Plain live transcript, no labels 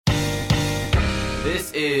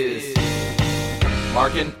This is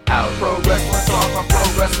Markin Out. Pro Wrestling Talk by Pro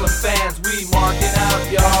Wrestling fans. We marking out,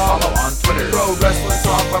 y'all. Follow on Twitter. Pro Wrestling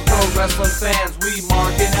Talk by Pro Wrestling fans. We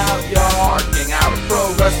marking out, y'all. Marking Out.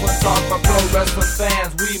 Pro Wrestling Talk by Pro Wrestling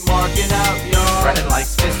fans. We marking out, y'all. Brennan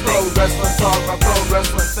likes fisting. Pro Wrestling Talk by Pro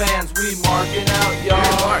Wrestling fans. We marking out, y'all.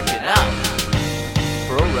 We're marking out.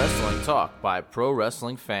 Pro Wrestling Talk by Pro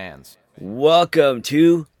Wrestling fans. Welcome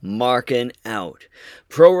to Markin Out,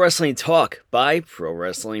 Pro Wrestling Talk by Pro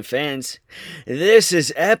Wrestling fans. This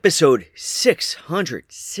is episode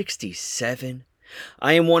 667.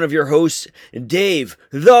 I am one of your hosts, Dave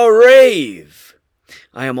the Rave.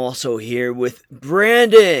 I am also here with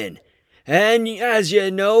Brandon. And as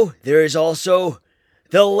you know, there is also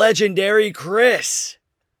the legendary Chris.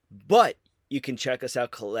 But you can check us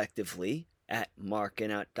out collectively at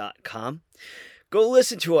markinout.com. Go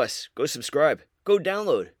listen to us. Go subscribe. Go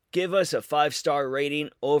download. Give us a 5-star rating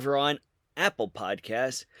over on Apple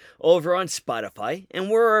Podcasts, over on Spotify, and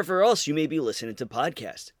wherever else you may be listening to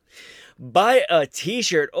podcasts. Buy a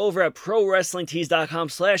t-shirt over at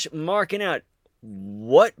prowrestlingtees.com/markinout.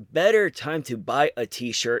 What better time to buy a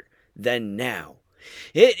t-shirt than now?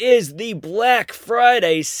 It is the Black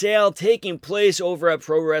Friday sale taking place over at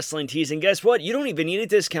Pro Wrestling Tees, and guess what? You don't even need a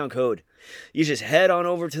discount code. You just head on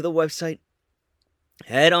over to the website.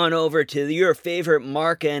 Head on over to your favorite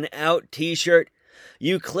Markin Out t-shirt.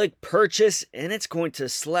 You click purchase and it's going to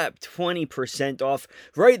slap 20% off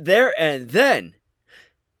right there and then.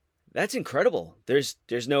 That's incredible. There's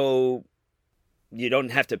no, you don't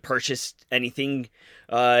have to purchase anything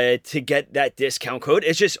to get that discount code.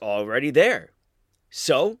 It's just already there.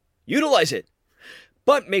 So, utilize it.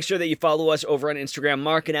 But make sure that you follow us over on Instagram,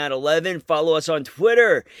 MarkinOut11. Follow us on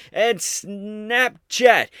Twitter and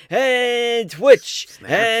Snapchat and Twitch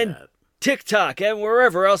and TikTok and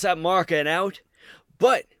wherever else at Markin Out.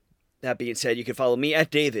 But that being said, you can follow me at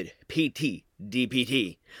David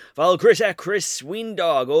PTDPT. Follow Chris at Chris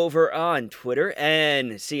Sweendog over on Twitter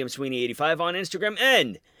and CM Sweeney85 on Instagram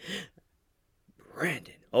and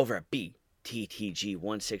Brandon over at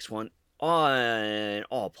BTTG161 on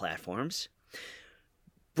all platforms.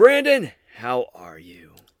 Brandon, how are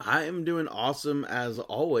you? I am doing awesome as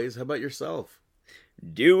always. How about yourself?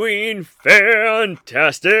 Doing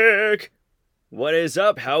fantastic. What is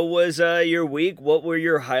up? How was your week? What were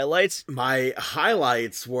your highlights? My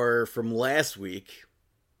highlights were from last week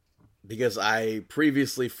because I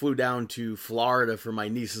previously flew down to Florida for my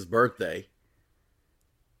niece's birthday.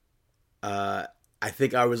 I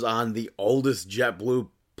think I was on the oldest JetBlue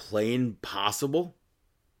plane possible.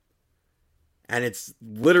 And it's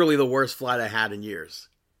literally the worst flight I had in years.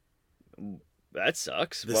 That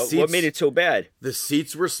sucks. What made it so bad? The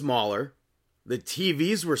seats were smaller. The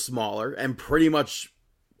TVs were smaller and pretty much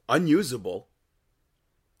unusable.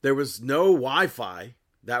 There was no Wi-Fi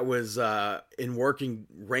that was in working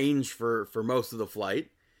range for most of the flight.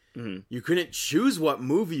 Mm-hmm. You couldn't choose what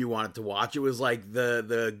movie you wanted to watch. It was like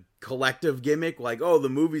the collective gimmick, like, oh, the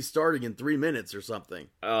movie's starting in 3 minutes or something.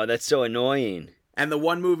 Oh, that's so annoying. And the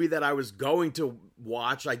one movie that I was going to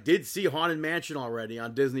watch, I did see Haunted Mansion already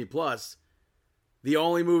on Disney+. The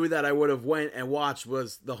only movie that I would have went and watched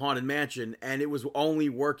was The Haunted Mansion, and it was only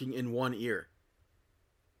working in one ear.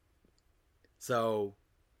 So,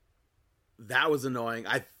 that was annoying.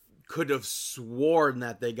 I could have sworn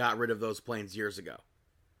that they got rid of those planes years ago.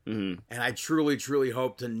 Mm-hmm. And I truly, truly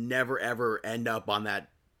hope to never, ever end up on that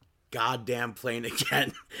goddamn plane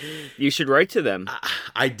again. You should write to them.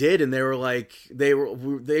 I did, and they were like, they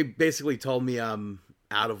basically told me I'm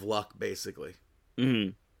out of luck, basically.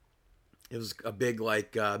 Mm-hmm. It was a big,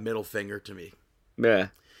 middle finger to me. Yeah.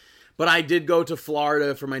 But I did go to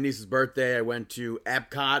Florida for my niece's birthday. I went to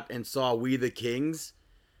Epcot and saw We the Kings,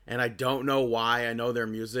 and I don't know why. I know their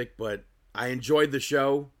music, but I enjoyed the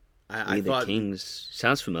show. We the Kings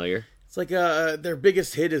sounds familiar. It's like their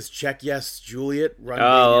biggest hit is Check Yes Juliet. Run,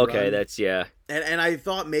 oh, Baby, okay, Run. that's, yeah. And I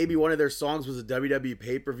thought maybe one of their songs was a WWE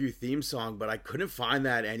pay-per-view theme song, but I couldn't find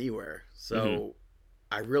that anywhere. So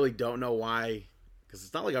I really don't know why, because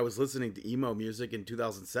it's not like I was listening to emo music in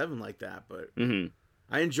 2007 like that, but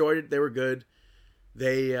I enjoyed it. They were good.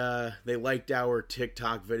 They liked our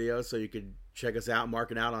TikTok video, so you could check us out,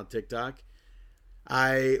 Markin Out on TikTok.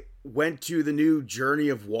 I went to the new Journey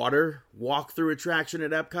of Water walkthrough attraction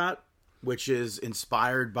at Epcot, which is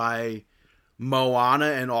inspired by Moana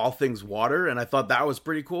and all things water, and I thought that was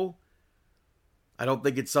pretty cool. I don't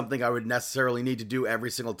think it's something I would necessarily need to do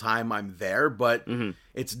every single time I'm there, but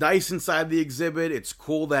it's nice inside the exhibit. It's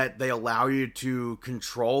cool that they allow you to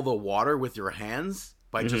control the water with your hands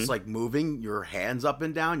by just like moving your hands up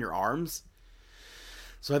and down, your arms.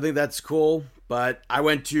 So I think that's cool. But I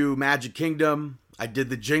went to Magic Kingdom. I did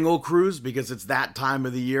the Jingle Cruise because it's that time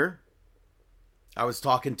of the year. I was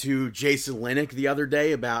talking to Jason Linick the other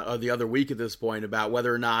day or the other week at this point, about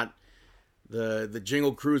whether or not the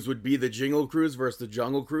Jingle Cruise would be the Jingle Cruise versus the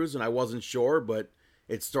Jungle Cruise, and I wasn't sure, but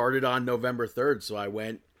it started on November 3rd, so I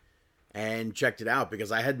went and checked it out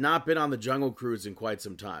because I had not been on the Jungle Cruise in quite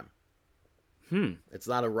some time. It's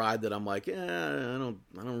not a ride that I'm like, I don't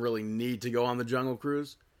really need to go on the Jungle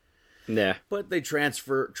Cruise. Yeah. But they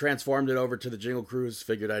transformed it over to the Jingle Cruise.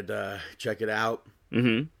 Figured I'd check it out.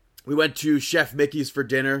 Mm-hmm. We went to Chef Mickey's for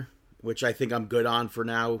dinner, which I think I'm good on for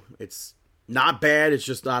now. It's not bad. It's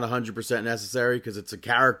just not 100% necessary because it's a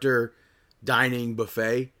character dining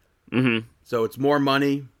buffet. Mm-hmm. So it's more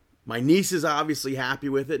money. My niece is obviously happy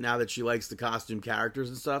with it now that she likes the costume characters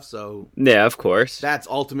and stuff. So yeah, of course. That's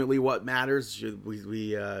ultimately what matters. She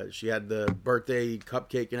had the birthday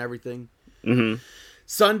cupcake and everything. Mm-hmm.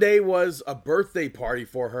 Sunday was a birthday party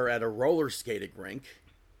for her at a roller skating rink.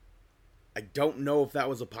 I don't know if that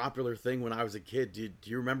was a popular thing when I was a kid. Do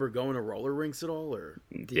you remember going to roller rinks at all? Or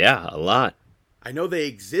yeah, a lot. I know they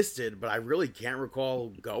existed, but I really can't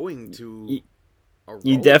recall going to.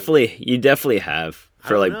 You definitely have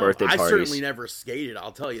for like birthday parties. I certainly never skated.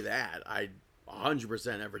 I'll tell you that. I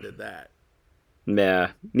 100% never did that.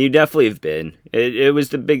 Yeah, you definitely have been. It was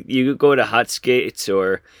the big. You could go to hot skates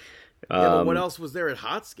or. Yeah, but what else was there at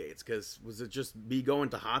hot skates? Because was it just me going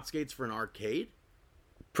to hot skates for an arcade?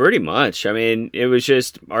 Pretty much. I mean, it was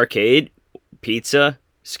just arcade, pizza,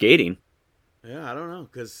 skating. Yeah, I don't know.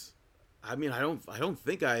 Because I mean, I don't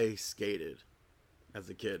think I skated as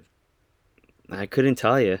a kid. I couldn't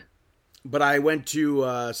tell you. But I went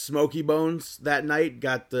to Smoky Bones that night.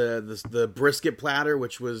 Got the brisket platter,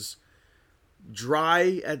 which was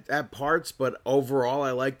dry at parts, but overall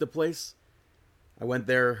I liked the place. I went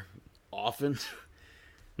there often.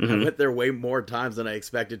 Mm-hmm. I went there way more times than I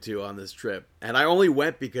expected to on this trip. And I only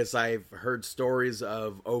went because I've heard stories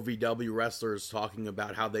of OVW wrestlers talking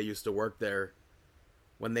about how they used to work there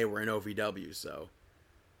when they were in OVW. So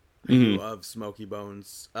I knew of Smoky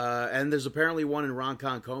Bones. And there's apparently one in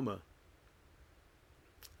Ronkonkoma.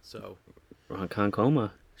 So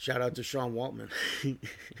Ronkonkoma. Shout out to Sean Waltman.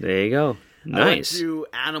 There you go. Nice. I went to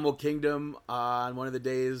Animal Kingdom on one of the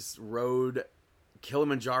days, rode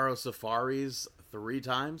Kilimanjaro safaris 3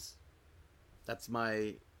 times. That's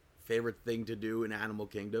my favorite thing to do in Animal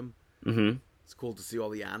Kingdom. Mm-hmm. It's cool to see all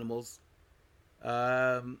the animals.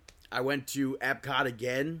 I went to Epcot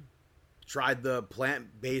again, tried the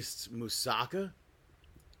plant-based moussaka,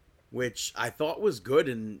 which I thought was good,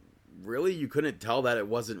 and really you couldn't tell that it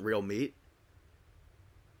wasn't real meat.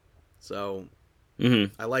 So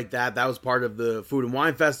I like that. That was part of the Food and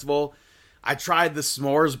Wine Festival. I tried the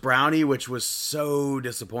s'mores brownie, which was so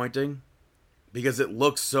disappointing because it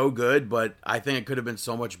looks so good, but I think it could have been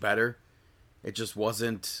so much better. It just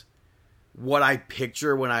wasn't what I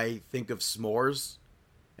picture when I think of s'mores,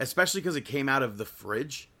 especially because it came out of the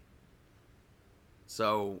fridge.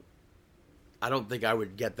 So I don't think I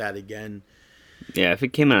would get that again. Yeah, if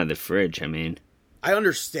it came out of the fridge, I mean. I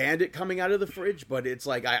understand it coming out of the fridge, but it's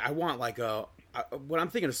like I want like when I'm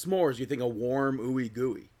thinking of s'mores, you think of warm, ooey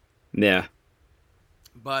gooey. Yeah.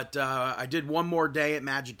 But I did one more day at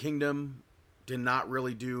Magic Kingdom. Did not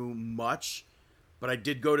really do much. But I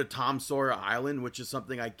did go to Tom Sawyer Island, which is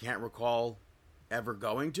something I can't recall ever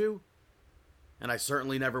going to. And I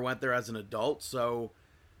certainly never went there as an adult. So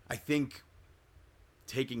I think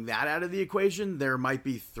taking that out of the equation, there might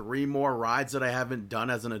be 3 more rides that I haven't done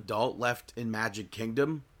as an adult left in Magic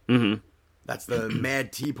Kingdom. Mm-hmm. That's the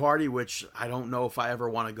Mad Tea Party, which I don't know if I ever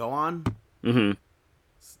want to go on. Mm-hmm.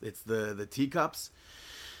 It's the teacups.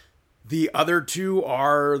 The other 2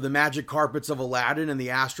 are the Magic Carpets of Aladdin and the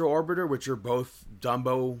Astro Orbiter, which are both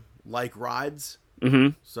Dumbo-like rides.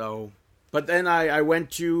 Mm-hmm. So, but then I went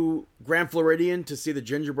to Grand Floridian to see the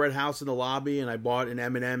gingerbread house in the lobby, and I bought an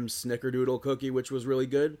M&M Snickerdoodle cookie, which was really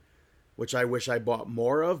good, which I wish I bought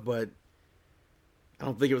more of, but I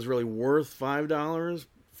don't think it was really worth $5,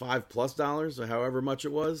 $5+ or however much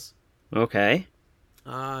it was. Okay.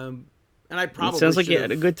 And I probably sounds like you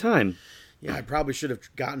had a good time. Yeah, I probably should have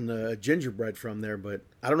gotten a gingerbread from there, but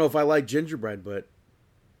I don't know if I like gingerbread, but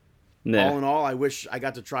all in all, I wish I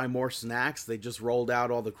got to try more snacks. They just rolled out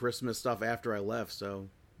all the Christmas stuff after I left, so.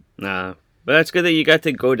 But that's good that you got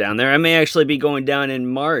to go down there. I may actually be going down in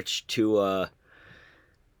March to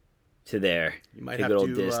there. You might have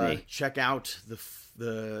to Disney. Check out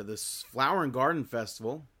the Flower and Garden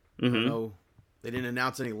Festival. I don't know. They didn't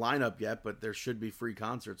announce any lineup yet, but there should be free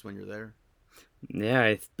concerts when you're there. Yeah,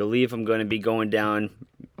 I believe I'm going to be going down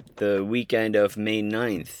the weekend of May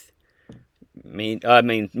 9th.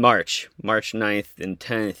 March 9th and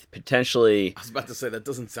 10th, potentially. I was about to say that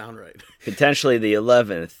doesn't sound right. Potentially the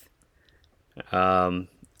 11th.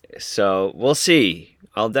 So we'll see.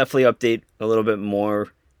 I'll definitely update a little bit more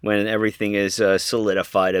when everything is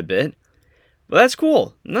solidified a bit. Well, that's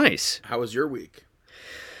cool. Nice. How was your week?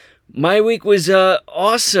 My week was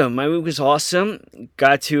awesome.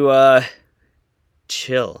 Got to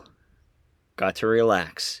chill. Got to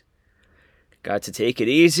relax. Got to take it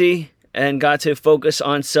easy. And got to focus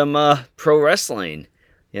on some pro wrestling.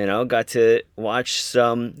 Got to watch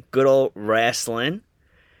some good old wrestling.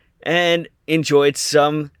 And enjoyed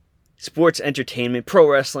some sports entertainment, pro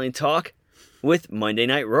wrestling talk with Monday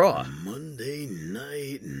Night Raw. Monday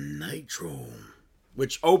Night Nitro.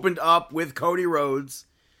 Which opened up with Cody Rhodes.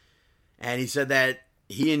 And he said that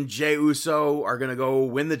he and Jey Uso are going to go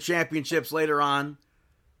win the championships later on.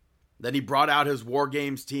 Then he brought out his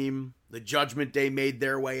WarGames team. The Judgement Day made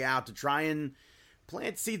their way out to try and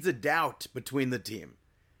plant seeds of doubt between the team.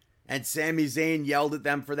 And Sami Zayn yelled at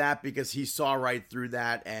them for that because he saw right through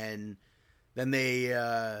that. And then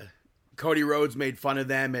Cody Rhodes made fun of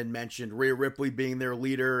them and mentioned Rhea Ripley being their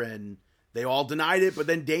leader. And they all denied it. But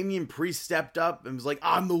then Damian Priest stepped up and was like,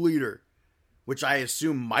 I'm the leader. Which I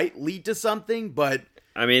assume might lead to something, but...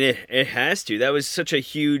 I mean, it has to. That was such a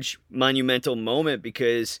huge, monumental moment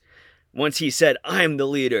because once he said, I'm the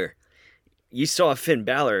leader, you saw Finn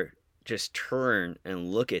Balor just turn and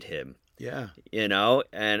look at him. Yeah. And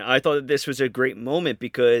I thought that this was a great moment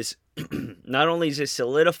because not only is it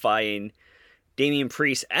solidifying Damian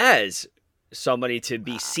Priest as somebody to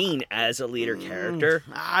be seen as a leader character.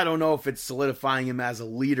 I don't know if it's solidifying him as a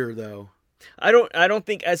leader, though. I don't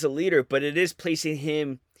think as a leader, but it is placing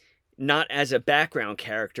him not as a background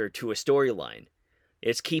character to a storyline.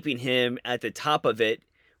 It's keeping him at the top of it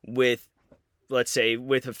with, let's say,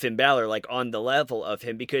 with a Finn Balor, like on the level of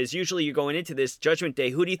him, because usually you're going into this Judgment Day.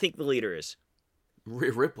 Who do you think the leader is?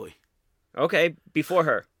 Rhea Ripley. Okay, before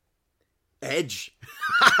her. Edge.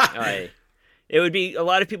 It would be, a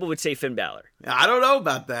lot of people would say Finn Balor. I don't know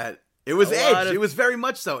about that. It was Edge. It was very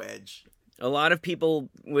much so Edge. A lot of people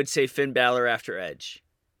would say Finn Balor after Edge.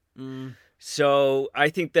 So I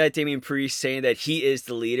think that Damian Priest saying that he is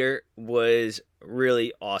the leader was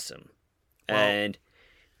really awesome. Wow.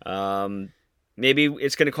 And maybe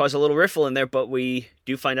it's going to cause a little riffle in there, but we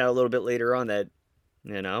do find out a little bit later on that,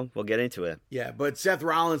 we'll get into it. Yeah, but Seth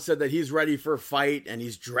Rollins said that he's ready for a fight and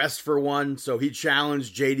he's dressed for one. So he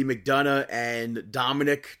challenged JD McDonough and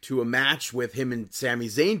Dominic to a match with him and Sami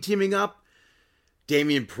Zayn teaming up.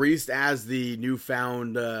 Damian Priest, as the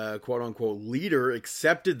newfound quote-unquote leader,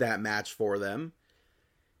 accepted that match for them.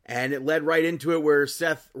 And it led right into it where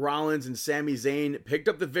Seth Rollins and Sami Zayn picked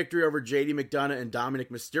up the victory over JD McDonough and Dominic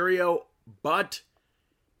Mysterio, but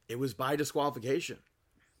it was by disqualification.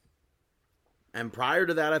 And prior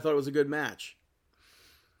to that, I thought it was a good match.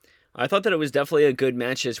 I thought that it was definitely a good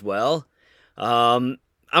match as well.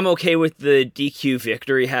 I'm okay with the DQ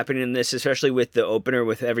victory happening in this, especially with the opener,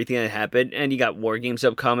 with everything that happened. And you got WarGames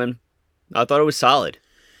upcoming. I thought it was solid.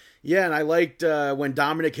 Yeah, and I liked when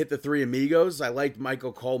Dominic hit the Three Amigos. I liked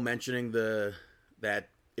Michael Cole mentioning that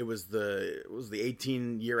it was the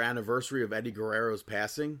 18-year anniversary of Eddie Guerrero's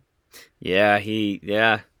passing.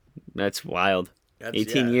 Yeah, that's wild.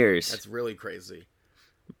 18 years. That's really crazy.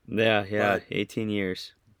 Yeah, 18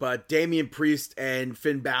 years. But Damian Priest and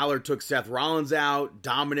Finn Balor took Seth Rollins out.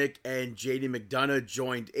 Dominic and JD McDonough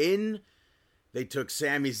joined in. They took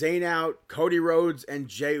Sami Zayn out. Cody Rhodes and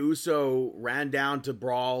Jey Uso ran down to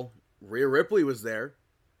brawl. Rhea Ripley was there.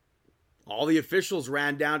 All the officials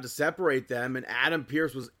ran down to separate them. And Adam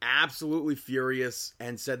Pearce was absolutely furious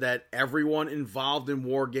and said that everyone involved in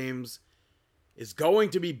WarGames is going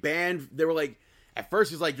to be banned. They were like, at first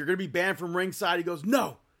he's like, you're going to be banned from ringside. He goes,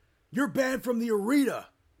 no, you're banned from the arena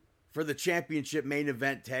for the championship main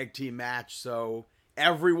event tag team match. So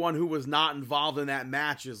everyone who was not involved in that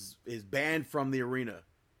match is banned from the arena.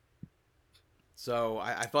 So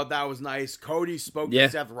I thought that was nice. Cody spoke to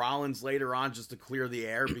Seth Rollins later on just to clear the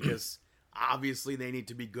air because obviously they need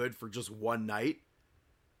to be good for just one night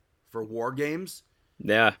for WarGames.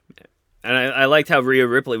 Yeah. And I liked how Rhea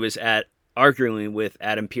Ripley was arguing with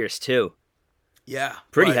Adam Pearce too. Yeah.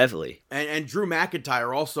 Pretty heavily. And Drew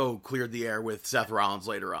McIntyre also cleared the air with Seth Rollins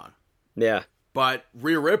later on. Yeah. But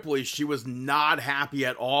Rhea Ripley, she was not happy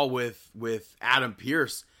at all with Adam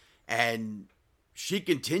Pearce. And she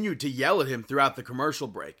continued to yell at him throughout the commercial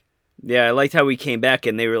break. Yeah, I liked how he came back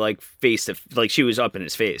and they were like she was up in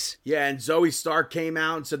his face. Yeah, and Zoe Stark came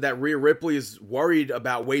out and said that Rhea Ripley is worried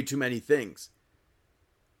about way too many things.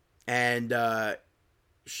 And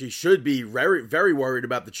she should be very, very worried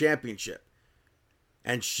about the championship.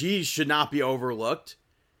 and she should not be overlooked.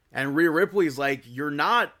 And Rhea Ripley's like, you're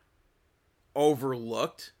not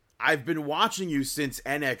overlooked. I've been watching you since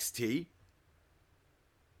NXT.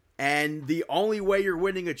 And the only way you're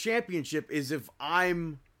winning a championship is if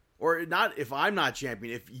I'm not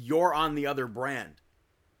champion, if you're on the other brand.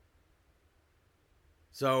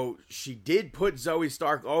 So she did put Zoe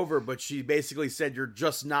Stark over, but she basically said, you're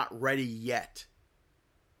just not ready yet.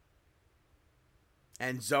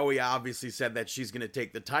 And Zoe obviously said that she's going to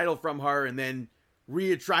take the title from her, and then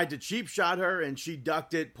Rhea tried to cheap shot her, and she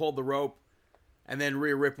ducked it, pulled the rope, and then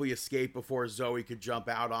Rhea Ripley escaped before Zoe could jump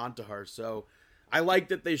out onto her. So I like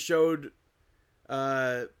that they showed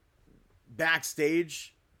backstage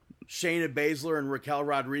Shayna Baszler and Raquel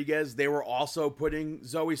Rodriguez. They were also putting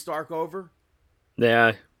Zoe Stark over.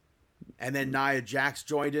 Yeah. And then Nia Jax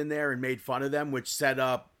joined in there and made fun of them, which set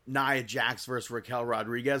up Nia Jax versus Raquel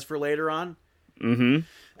Rodriguez for later on. Mm-hmm.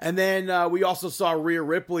 And then we also saw Rhea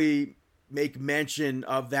Ripley make mention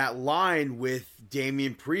of that line with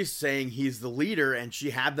Damian Priest saying he's the leader, and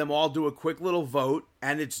she had them all do a quick little vote,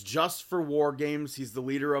 and it's just for WarGames. He's the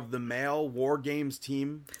leader of the male WarGames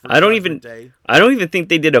team. I don't even think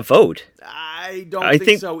they did a vote. I don't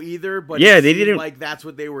think so either, but yeah, it they seemed didn't, like that's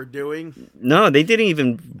what they were doing. No, they didn't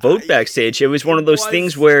even vote backstage. It was one of those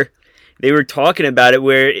things where they were talking about it,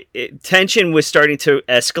 where tension was starting to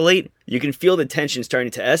escalate. You can feel the tension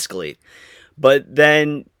starting to escalate. But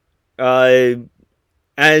then,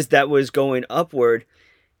 as that was going upward,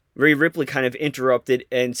 Rhea Ripley kind of interrupted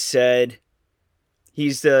and said,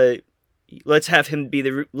 let's have him be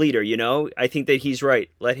the leader, you know? I think that he's right.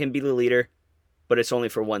 Let him be the leader, but it's only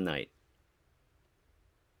for one night.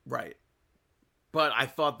 Right. But I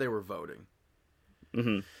thought they were voting.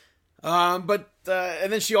 Mm-hmm.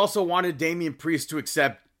 And then she also wanted Damian Priest to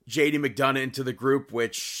accept JD McDonough into the group,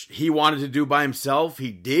 which he wanted to do by himself.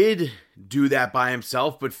 He did do that by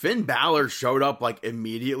himself, but Finn Balor showed up like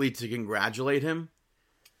immediately to congratulate him.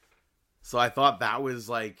 So I thought that was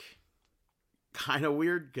like kind of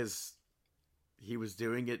weird because he was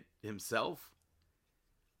doing it himself.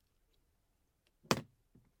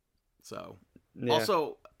 So yeah.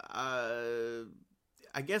 Also, I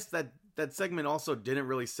guess that segment also didn't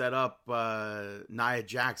really set up Nia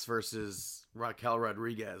Jax versus Raquel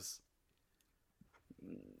Rodriguez.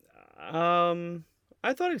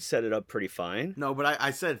 I thought it set it up pretty fine. No, but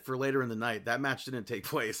I said for later in the night. That match didn't take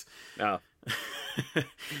place. Oh.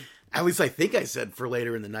 At least I think I said for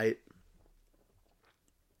later in the night.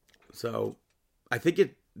 So I think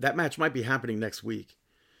that match might be happening next week.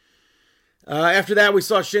 After that, we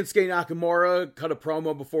saw Shinsuke Nakamura cut a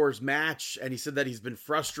promo before his match, and he said that he's been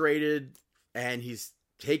frustrated and he's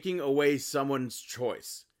taking away someone's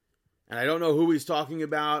choice. And I don't know who he's talking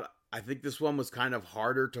about. I think this one was kind of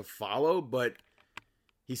harder to follow, but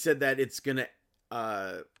he said that it's gonna,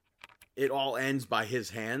 it all ends by his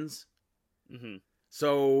hands. Mm-hmm.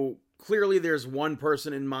 So clearly there's one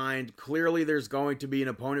person in mind. Clearly there's going to be an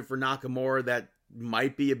opponent for Nakamura that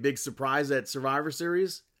might be a big surprise at Survivor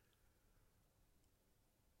Series.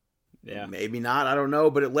 Yeah. Maybe not. I don't know.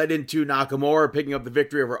 But it led into Nakamura picking up the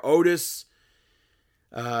victory over Otis.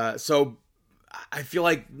 So I feel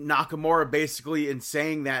like Nakamura basically, in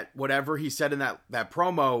saying that whatever he said in that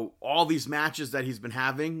promo, all these matches that he's been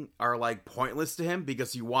having are like pointless to him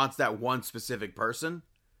because he wants that one specific person.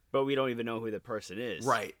 But we don't even know who the person is.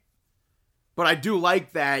 Right. But I do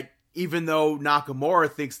like that even though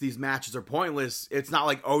Nakamura thinks these matches are pointless, it's not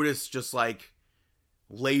like Otis just like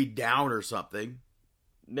laid down or something.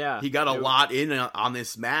 Yeah. He got a lot in on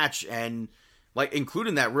this match, and like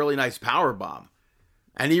including that really nice power bomb.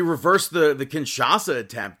 And he reversed the Kinshasa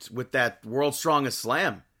attempt with that World's Strongest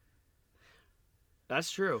Slam.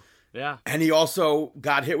 That's true. Yeah. And he also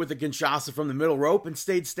got hit with the Kinshasa from the middle rope and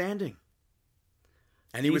stayed standing.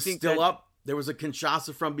 And he was still up. There was a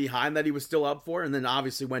Kinshasa from behind that he was still up for, and then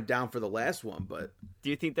obviously went down for the last one. But do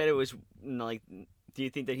you think that it was like? Do you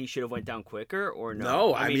think that he should have went down quicker or no?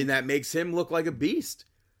 No, I mean that makes him look like a beast.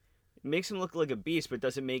 It makes him look like a beast, but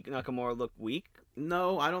does it make Nakamura look weak?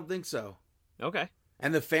 No, I don't think so. Okay.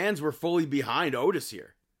 And the fans were fully behind Otis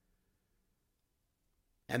here.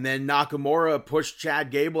 And then Nakamura pushed Chad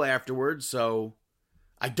Gable afterwards, so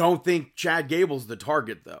I don't think Chad Gable's the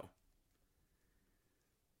target, though.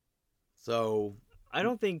 So I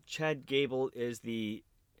don't think Chad Gable is the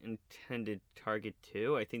intended target,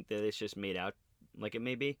 too. I think that it's just made out like it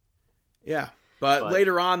may be. Yeah. But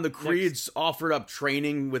later on, the Creeds offered up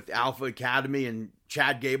training with Alpha Academy, and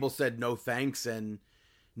Chad Gable said no thanks, and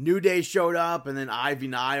New Day showed up, and then Ivy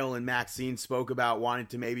Nile and Maxine spoke about wanting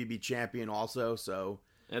to maybe be champion also. So,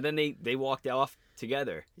 and then they walked off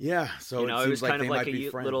together. Yeah, so It was like kind of like a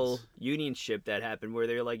friends. little unionship that happened where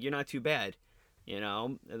they're like, "You're not too bad,"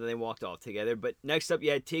 and then they walked off together. But next up,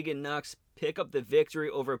 you had Tegan Nox pick up the victory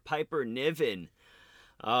over Piper Niven.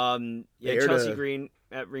 Chelsea Green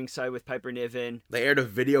at ringside with Piper Niven. They aired a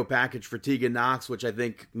video package for Tegan Nox, which I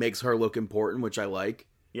think makes her look important, which I like.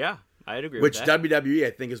 Yeah, I'd agree with that. Which WWE,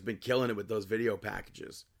 I think, has been killing it with those video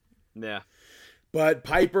packages. Yeah. But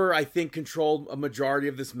Piper, I think, controlled a majority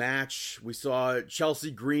of this match. We saw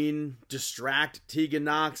Chelsea Green distract Tegan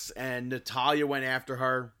Nox, and Natalya went after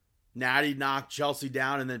her. Natty knocked Chelsea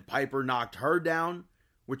down, and then Piper knocked her down,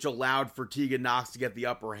 which allowed for Tegan Nox to get the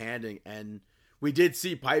upper hand. And we did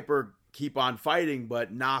see Piper keep on fighting,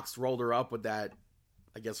 but Nox rolled her up with that,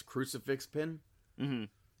 I guess, crucifix pin. Mm-hmm.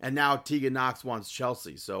 And now Tegan Nox wants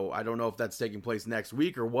Chelsea. So I don't know if that's taking place next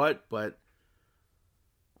week or what, but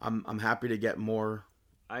I'm happy to get more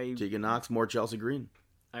Tegan Nox, more Chelsea Green.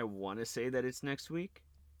 I want to say that it's next week,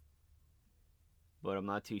 but I'm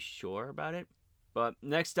not too sure about it. But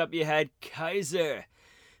next up, you had Kaiser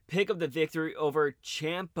pick up the victory over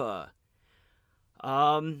Ciampa.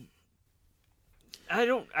 I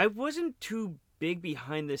wasn't too big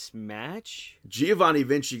behind this match. Giovanni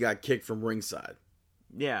Vinci got kicked from ringside.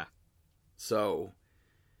 Yeah. So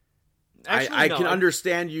actually, I can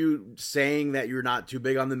understand you saying that you're not too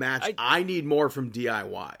big on the match. I need more from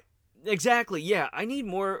DIY. Exactly, yeah. I need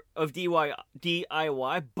more of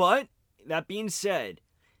DIY, but that being said,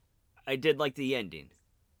 I did like the ending.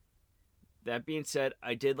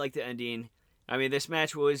 I mean, this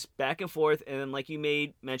match was back and forth, and then like you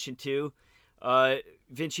mention too,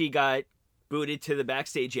 Vinci got booted to the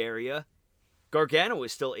backstage area. Gargano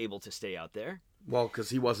was still able to stay out there. Well, because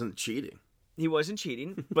he wasn't cheating.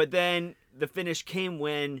 But then the finish came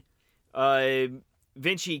when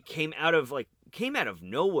Vinci came out of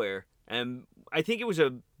nowhere, and I think it was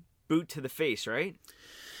a boot to the face, right?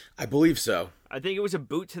 I believe so. I think it was a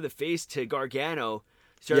boot to the face to Gargano,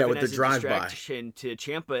 serving with as the a drive-by distraction to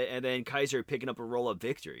Ciampa, and then Kaiser picking up a roll-up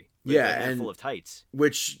victory. With a handful of tights.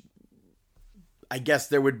 Which I guess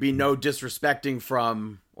there would be no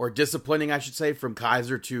disrespecting or disciplining, I should say, from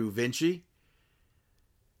Kaiser to Vinci.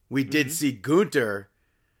 We did see Gunther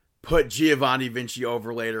put Giovanni Vinci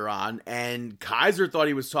over later on, and Kaiser thought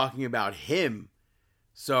he was talking about him.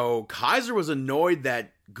 So Kaiser was annoyed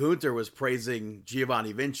that Gunther was praising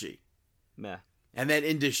Giovanni Vinci. Meh. And then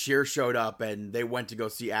Indus Sher showed up, and they went to go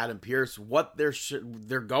see Adam Pearce.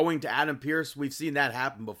 They're going to Adam Pearce? We've seen that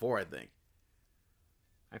happen before, I think.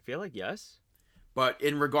 I feel like yes. But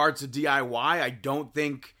in regards to DIY, I don't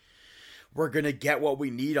think we're going to get what we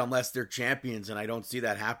need unless they're champions, and I don't see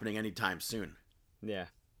that happening anytime soon. Yeah,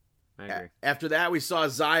 I agree. After that, we saw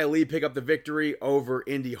Xia Li pick up the victory over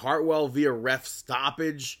Indy Hartwell via ref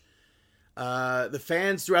stoppage. The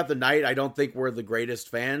fans throughout the night, I don't think were the greatest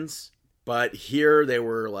fans, but here they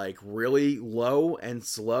were like really low and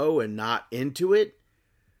slow and not into it.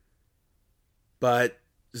 But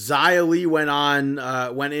Xia Li went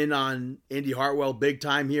in on Indy Hartwell big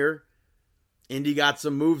time here. Indy got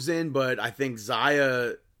some moves in, but I think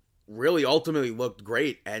Xia really ultimately looked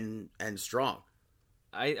great and strong.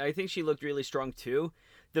 I think she looked really strong too.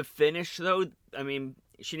 The finish, though, I mean,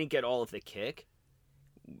 she didn't get all of the kick.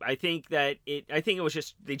 I think it was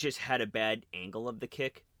just they just had a bad angle of the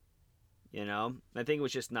kick. I think it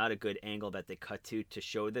was just not a good angle that they cut to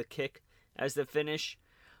show the kick as the finish.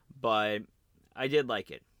 But I did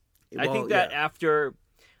like it. I think that after,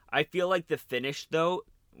 I feel like the finish though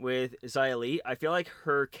with Xia Li, I feel like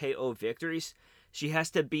her KO victories, she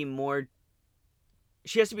has to be less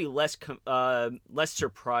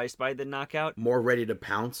surprised by the knockout, more ready to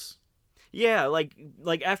pounce. Yeah, like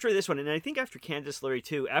after this one, and I think after Candice LeRae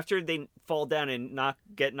too, after they fall down and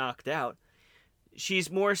get knocked out, she's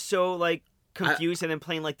more so like confused and then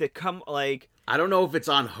playing like I don't know if it's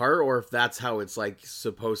on her or if that's how it's like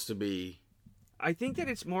supposed to be. I think that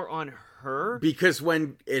it's more on her. Because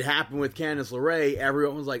when it happened with Candice LeRae,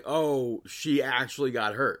 everyone was like, oh, she actually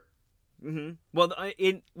got hurt. Mm-hmm. Well,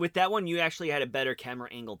 with that one, you actually had a better camera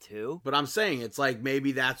angle too. But I'm saying it's like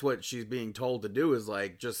maybe that's what she's being told to do is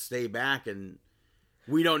like just stay back and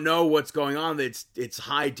we don't know what's going on. It's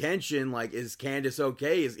high tension. Like, is Candice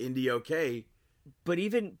okay? Is Indy okay? But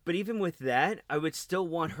even with that, I would still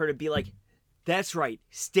want her to be like, that's right,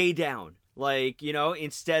 stay down. Like,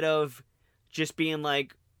 instead of just being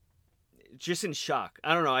like, just in shock.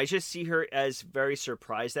 I don't know. I just see her as very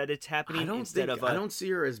surprised that it's happening. I don't see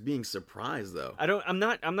her as being surprised though. I'm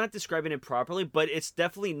not describing it properly, but it's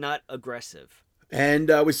definitely not aggressive.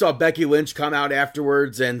 And we saw Becky Lynch come out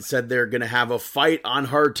afterwards and said they're going to have a fight on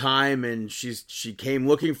her time, and she came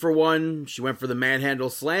looking for one. She went for the manhandle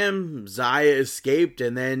slam. Xia escaped,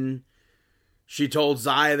 and then she told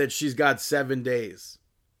Xia that she's got 7 days.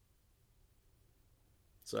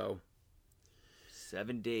 So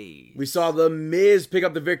 7 days. We saw The Miz pick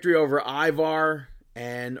up the victory over Ivar.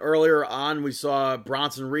 And earlier on, we saw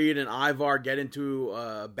Bronson Reed and Ivar get into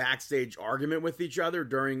a backstage argument with each other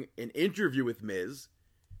during an interview with Miz.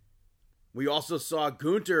 We also saw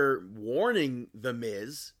Gunther warning The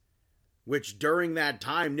Miz, which during that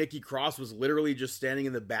time, Nikki Cross was literally just standing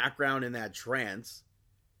in the background in that trance.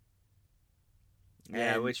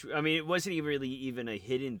 Yeah, which, I mean, it wasn't even really even a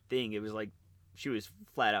hidden thing. It was like she was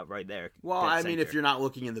flat out right there. Well, I mean, if you're not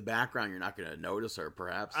looking in the background, you're not going to notice her,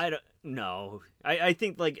 perhaps. I don't know. I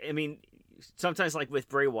think, like, I mean, sometimes, like, with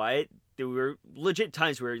Bray Wyatt, there were legit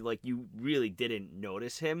times where, like, you really didn't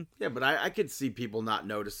notice him. Yeah, but I could see people not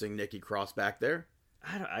noticing Nikki Cross back there.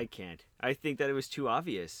 I can't. I think that it was too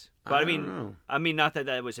obvious. But I mean, not that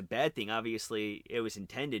that was a bad thing. Obviously, it was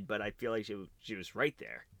intended, but I feel like she was right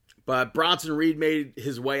there. But Bronson Reed made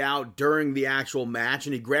his way out during the actual match,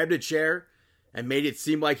 and he grabbed a chair and made it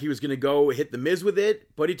seem like he was going to go hit The Miz with it,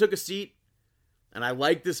 but he took a seat. And I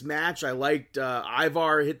liked this match. I liked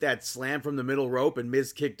Ivar hit that slam from the middle rope and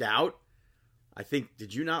Miz kicked out. I think,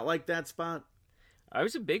 did you not like that spot? I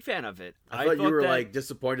was a big fan of it. I thought you were like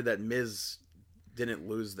disappointed that Miz didn't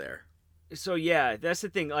lose there. So yeah, that's the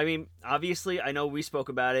thing. I mean, obviously, I know we spoke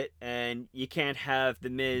about it, and you can't have The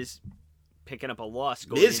Miz picking up a loss.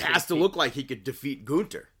 Miz has to look like he could defeat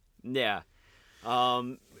Gunther. Yeah.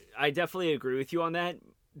 I definitely agree with you on that,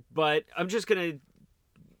 but I'm just gonna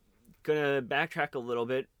backtrack a little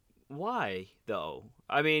bit. Why though?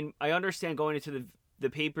 I mean, I understand going into the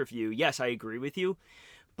pay-per-view. Yes, I agree with you,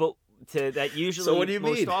 but that usually so what do you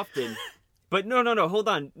most mean? Often. But no, hold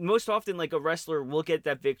on. Most often, like, a wrestler will get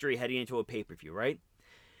that victory heading into a pay-per-view, right?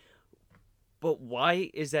 But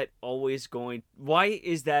why is that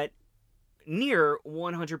near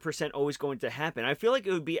 100% always going to happen? I feel like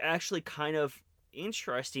it would be actually kind of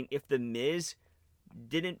interesting if The Miz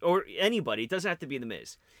didn't, or anybody, it doesn't have to be The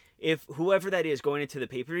Miz, if whoever that is going into the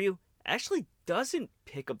pay-per-view actually doesn't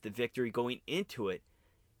pick up the victory going into it.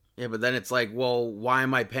 Yeah, but then it's like, well, why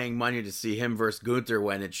am I paying money to see him versus Gunther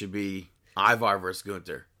when it should be Ivar versus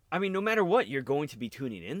Gunther? I mean, no matter what, you're going to be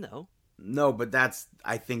tuning in, though. No, but that's,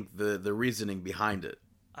 I think, the reasoning behind it.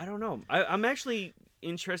 I don't know. I'm actually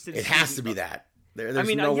interested. It has to be that. There's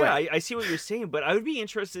no way. I see what you're saying, but I would be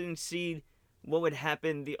interested in seeing what would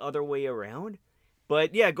happen the other way around.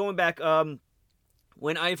 But yeah, going back,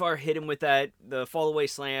 when Ivar hit him with the fall away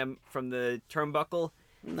slam from the turnbuckle,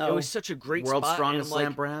 it was such a great World's spot. Strongest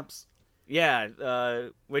Slam, perhaps? Yeah,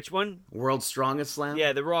 which one? World's Strongest Slam?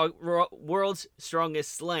 Yeah, the World's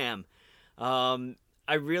Strongest Slam.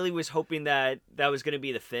 I really was hoping that was going to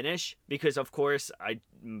be the finish because, of course, I'm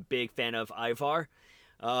a big fan of Ivar.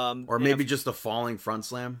 Or maybe just a falling front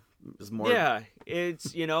slam is more. Yeah,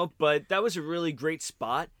 it's, but that was a really great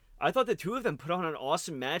spot. I thought the two of them put on an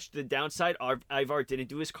awesome match. The downside, Ivar didn't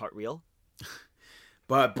do his cartwheel.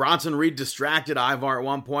 But Bronson Reed distracted Ivar at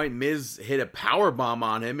one point. Miz hit a powerbomb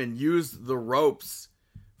on him and used the ropes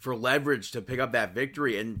for leverage to pick up that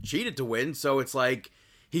victory and cheated to win. So it's like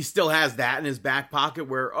he still has that in his back pocket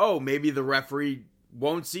where, maybe the referee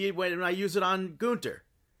won't see it when I use it on Gunther.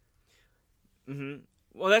 Mm-hmm.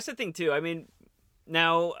 Well, that's the thing, too. I mean,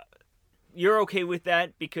 now, you're okay with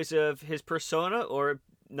that because of his persona or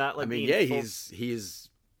not? Like, he's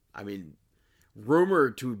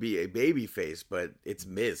rumored to be a babyface, but it's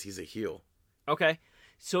Miz. He's a heel. Okay.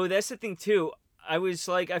 So that's the thing, too. I was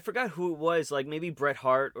like, I forgot who it was. Like, maybe Bret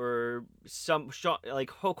Hart or like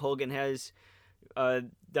Hulk Hogan has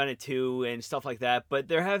done it, too, and stuff like that. But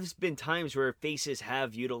there has been times where faces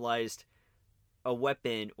have utilized a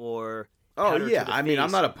weapon or... Oh, yeah. I mean,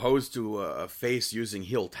 I'm not opposed to a face using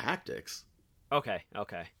heel tactics. Okay.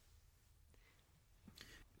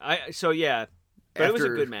 So, yeah. But it was a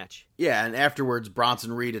good match. Yeah, and afterwards,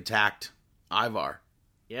 Bronson Reed attacked Ivar.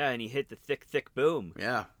 Yeah, and he hit the thick boom.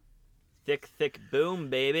 Yeah. Thick boom,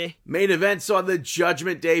 baby. Main event saw the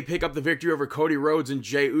Judgment Day pick up the victory over Cody Rhodes and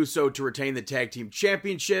Jey Uso to retain the tag team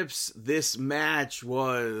championships. This match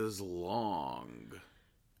was long.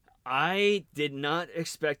 I did not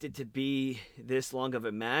expect it to be this long of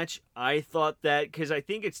a match. I thought that, because I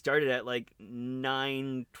think it started at like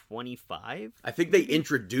 9:25. I think they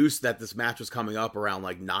introduced that this match was coming up around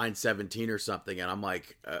like 9:17 or something, and I'm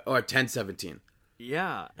like, or 10:17.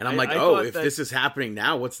 Yeah. And I'm like, if this is happening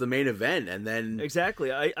now, what's the main event? And then...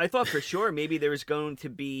 Exactly. I thought for sure maybe there was going to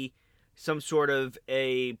be some sort of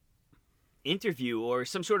a interview or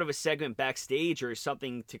some sort of a segment backstage or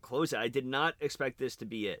something to close it. I did not expect this to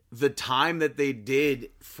be it. The time that they did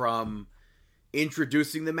from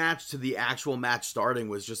introducing the match to the actual match starting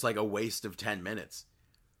was just like a waste of 10 minutes.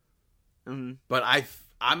 Mm-hmm. But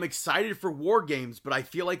I'm excited for WarGames, but I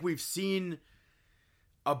feel like we've seen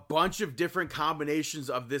a bunch of different combinations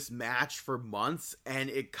of this match for months, and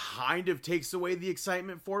it kind of takes away the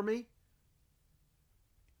excitement for me.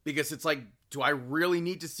 Because it's like, do I really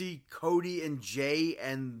need to see Cody and Jay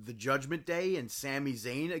and the Judgment Day and Sami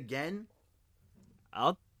Zayn again?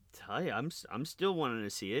 I'll tell you, I'm still wanting to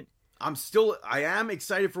see it. I am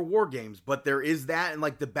excited for WarGames, but there is that in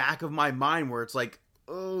like the back of my mind where it's like,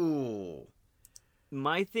 oh.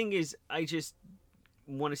 My thing is, I just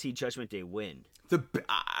want to see Judgment Day win.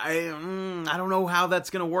 I don't know how that's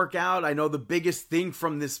going to work out. I know the biggest thing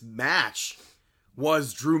from this match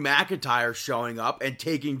was Drew McIntyre showing up and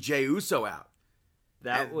taking Jey Uso out.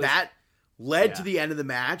 That led to the end of the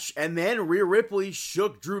match, and then Rhea Ripley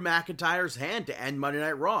shook Drew McIntyre's hand to end Monday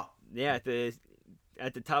Night Raw. Yeah,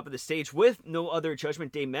 at the top of the stage with no other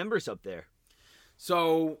Judgment Day members up there.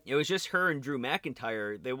 So it was just her and Drew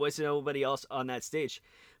McIntyre. There wasn't nobody else on that stage.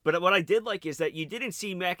 But what I did like is that you didn't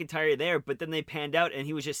see McIntyre there, but then they panned out and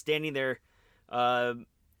he was just standing there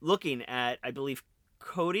looking at, I believe,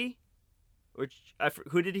 Cody.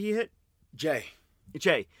 Who did he hit? Jay.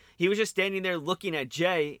 He was just standing there looking at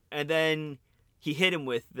Jay, and then he hit him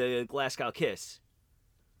with the Glasgow Kiss.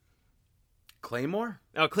 Claymore?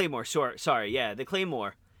 Oh, Claymore. Sorry. Yeah, the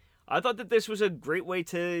Claymore. I thought that this was a great way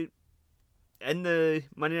to end the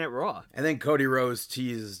Monday Night Raw. And then Cody Rhodes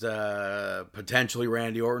teased potentially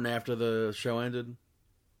Randy Orton after the show ended.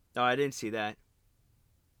 Oh, I didn't see that.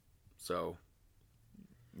 So.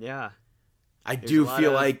 Yeah. I do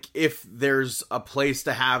feel like if there's a place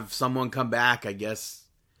to have someone come back, I guess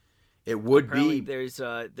it would be.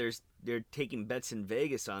 They're taking bets in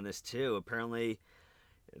Vegas on this too. Apparently,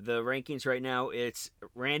 the rankings right now, it's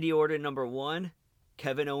Randy Orton number 1,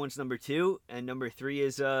 Kevin Owens number 2, and number 3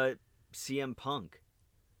 is CM Punk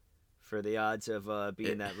for the odds of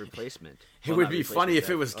being that replacement. It would be funny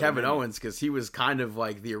if it was Kevin Owens, because he was kind of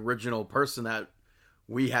like the original person that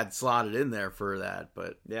we had slotted in there for that.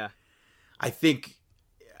 But yeah. I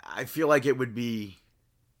feel like it would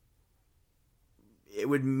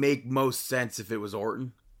make most sense if it was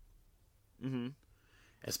Orton. Mm-hmm.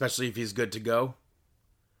 Especially if he's good to go.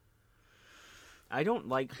 I don't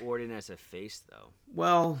like Orton as a face, though.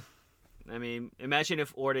 Well, I mean, imagine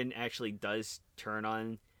if Orton actually does turn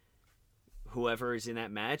on whoever is in that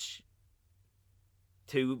match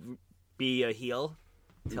to be a heel,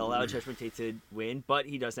 to allow Judgment Day to win, but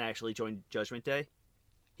he doesn't actually join Judgment Day.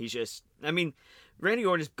 He's just, I mean, Randy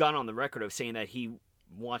Orton has gone on the record of saying that he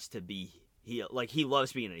wants to be heel. Like, he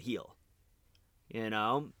loves being a heel. You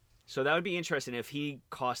know? So that would be interesting if he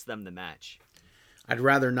cost them the match. I'd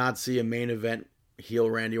rather not see a main event heel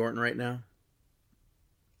Randy Orton right now.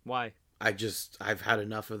 Why? I've had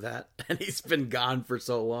enough of that. And he's been gone for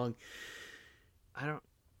so long. I don't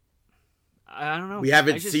know. We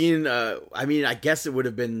haven't seen, I guess it would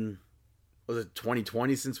have been, was it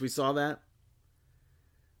 2020 since we saw that?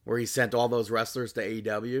 Where he sent all those wrestlers to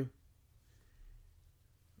AEW,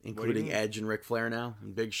 including Edge and Ric Flair now,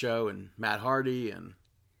 and Big Show and Matt Hardy and.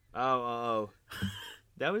 Oh,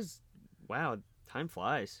 that was wow. Time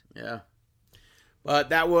flies. Yeah, but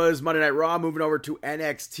that was Monday Night Raw. Moving over to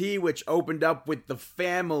NXT, which opened up with the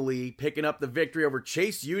Family picking up the victory over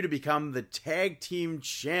Chase U to become the tag team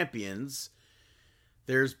champions.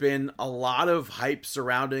 There's been a lot of hype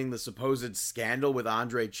surrounding the supposed scandal with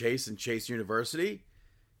Andre Chase and Chase University.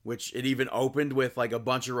 Which it even opened with like a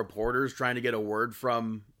bunch of reporters trying to get a word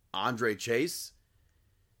from Andre Chase.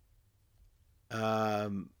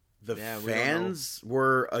 Fans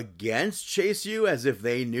were against Chase U as if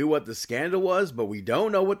they knew what the scandal was, but we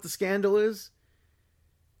don't know what the scandal is.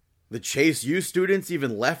 The Chase U students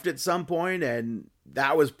even left at some point, and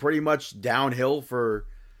that was pretty much downhill for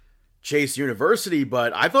Chase University,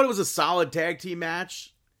 but I thought it was a solid tag team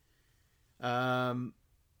match.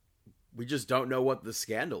 We just don't know what the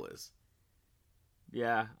scandal is.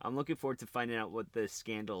 Yeah, I'm looking forward to finding out what the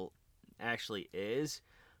scandal actually is,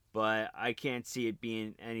 but I can't see it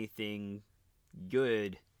being anything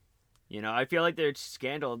good. You know, I feel like their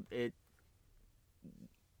scandal,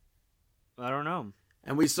 I don't know.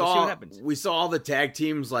 And we saw all the tag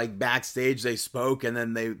teams like backstage, they spoke, and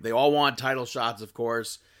then they all want title shots, of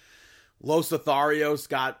course. Los Lotharios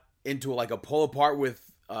got into like a pull apart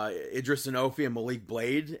with Idris Sanofi and Malik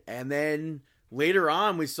Blade, and then later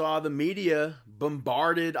on we saw the media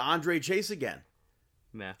bombarded Andre Chase again.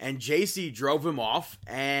 Yeah. And JC drove him off,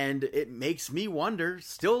 and it makes me wonder,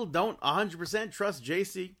 still don't 100% trust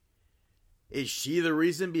JC. Is she the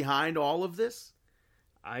reason behind all of this?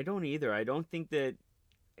 I don't either. I don't think that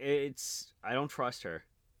I don't trust her.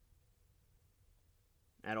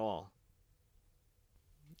 At all.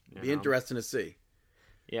 Be interesting to see.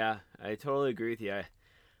 Yeah, I totally agree with you.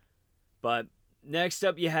 But next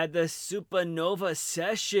up, you had the Supernova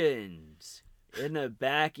Sessions. In the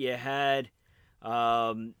back, you had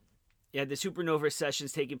the Supernova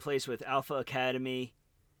Sessions taking place with Alpha Academy.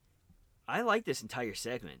 I like this entire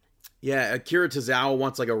segment. Yeah, Akira Tozawa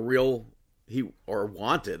wants like a real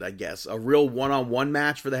one-on-one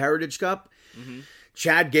match for the Heritage Cup. Mm-hmm.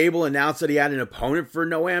 Chad Gable announced that he had an opponent for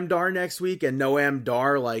Noam Dar next week, and Noam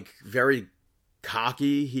Dar, like, very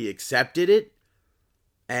cocky, he accepted it.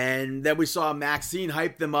 And then we saw Maxine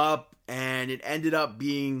hype them up, and it ended up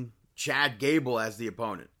being Chad Gable as the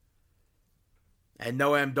opponent. And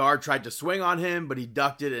Noam Dar tried to swing on him, but he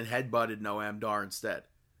ducked it and headbutted Noam Dar instead.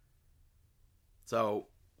 So,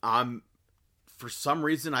 for some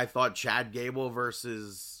reason, I thought Chad Gable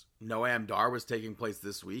versus Noam Dar was taking place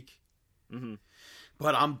this week. Mm-hmm.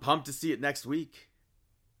 But I'm pumped to see it next week.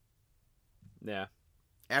 Yeah.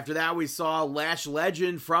 After that, we saw Lash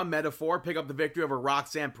Legend from Metaphor pick up the victory over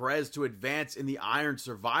Roxanne Perez to advance in the Iron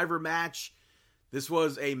Survivor match. This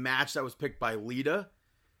was a match that was picked by Lita.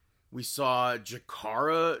 We saw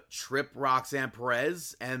Jakara trip Roxanne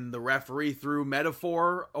Perez, and the referee threw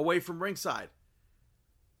Metaphor away from ringside,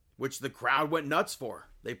 which the crowd went nuts for.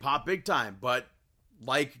 They popped big time, but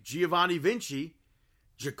like Giovanni Vinci,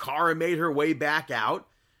 Jakara made her way back out,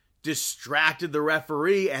 distracted the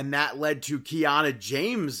referee, and that led to Kiana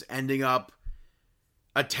James ending up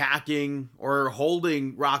attacking or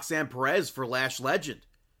holding Roxanne Perez for Lash Legend.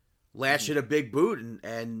 Lash hit a big boot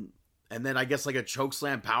and then I guess like a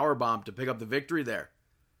chokeslam powerbomb to pick up the victory there.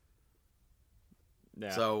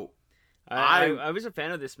 Yeah. So I was a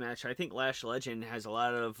fan of this match. I think Lash Legend has a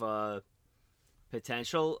lot of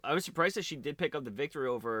potential. I was surprised that she did pick up the victory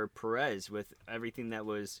over Perez with everything that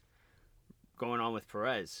was going on with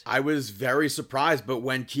Perez. I was very surprised, but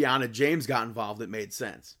when Kiana James got involved, it made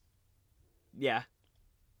sense. Yeah.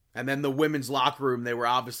 And then the women's locker room, they were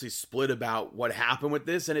obviously split about what happened with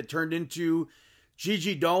this, and it turned into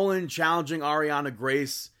Gigi Dolan challenging Ariana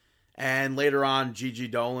Grace, and later on, Gigi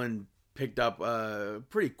Dolan picked up a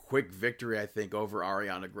pretty quick victory, I think, over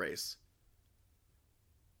Ariana Grace.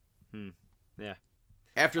 Yeah.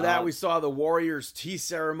 After that, we saw the Warriors tea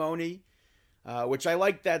ceremony, which I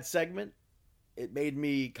liked that segment. It made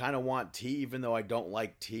me kind of want tea, even though I don't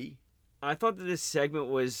like tea. I thought that this segment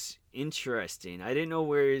was interesting. I didn't know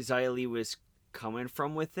where Xia Li was coming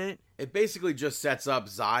from with it. It basically just sets up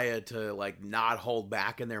Xia to like not hold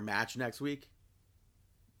back in their match next week.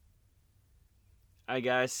 I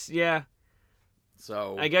guess, yeah.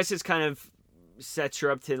 So I guess it's kind of sets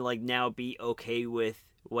her up to like now be okay with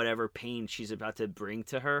whatever pain she's about to bring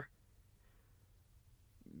to her.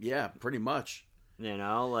 Yeah, pretty much. You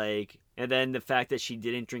know, like, and then the fact that she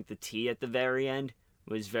didn't drink the tea at the very end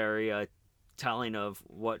was very telling of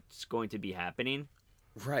what's going to be happening.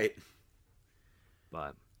 Right.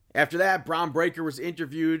 But after that, Bron Breakker was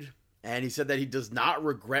interviewed, and he said that he does not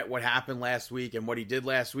regret what happened last week and what he did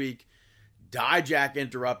last week. Dijak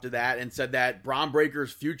interrupted that and said that Bron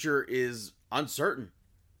Breakker's future is uncertain.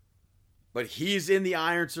 But he's in the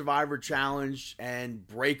Iron Survivor Challenge, and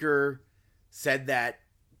Breakker said that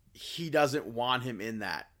he doesn't want him in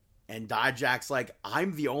that. And Dijak's like,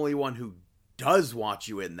 I'm the only one who does want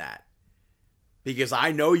you in that, because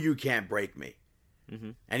I know you can't break me.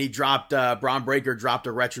 Mm-hmm. And he dropped, Bron Breakker dropped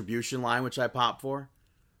a retribution line, which I popped for.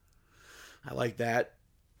 I like that.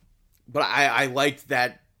 But I liked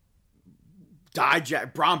that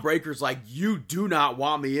Dijak, Bron Breakker's like, you do not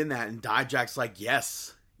want me in that. And Dijak's like,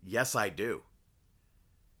 yes, I do.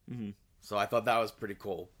 Mm-hmm. So I thought that was pretty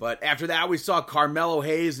cool. But after that, we saw Carmelo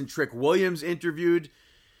Hayes and Trick Williams interviewed.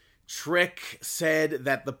 Trick said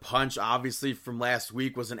that the punch, obviously, from last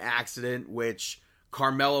week was an accident, which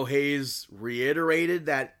Carmelo Hayes reiterated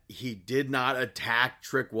that he did not attack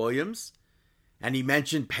Trick Williams. And he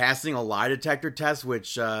mentioned passing a lie detector test,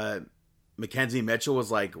 which Mackenzie Mitchell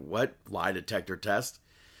was like, what lie detector test?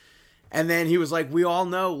 And then he was like, we all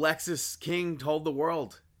know Lexus King told the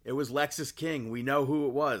world. It was Lexus King. We know who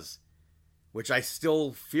it was. Which I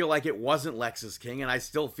still feel like it wasn't Lexus King, and I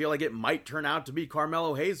still feel like it might turn out to be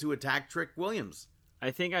Carmelo Hayes who attacked Trick Williams.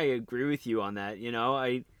 I think I agree with you on that. You know,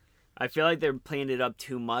 I feel like they're playing it up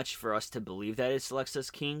too much for us to believe that it's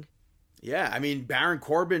Lexus King. Yeah, I mean, Baron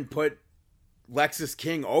Corbin put Lexus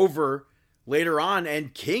King over later on,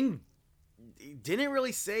 and King didn't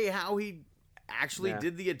really say how he actually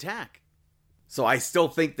did the attack. So I still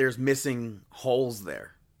think there's missing holes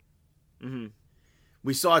there. Mm-hmm.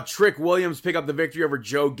 We saw Trick Williams pick up the victory over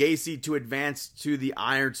Joe Gacy to advance to the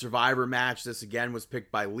Iron Survivor match. This again was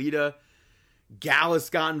picked by Lita. Gallus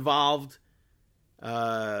got involved.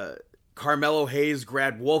 Carmelo Hayes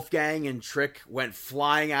grabbed Wolfgang, and Trick went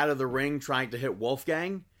flying out of the ring trying to hit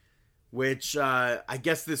Wolfgang, which I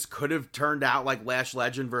guess this could have turned out like Lash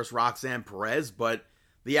Legend versus Roxanne Perez, but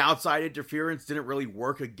the outside interference didn't really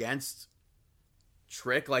work against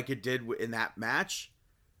Trick like it did in that match.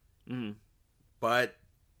 Mm-hmm. But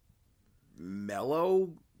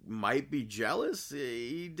Mello might be jealous.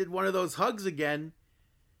 He did one of those hugs again,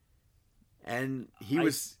 and he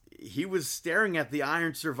was staring at the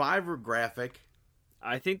Iron Survivor graphic.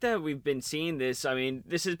 I think that we've been seeing this. I mean,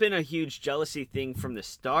 this has been a huge jealousy thing from the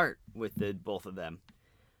start with the both of them.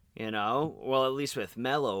 You know, well, at least with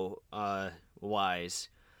Mello wise.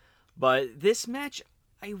 But this match,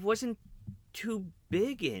 I wasn't too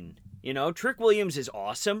big in. You know, Trick Williams is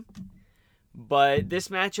awesome. But this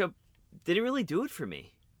matchup didn't really do it for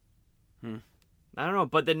me. I don't know.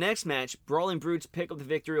 But the next match, Brawling Brutes pick up the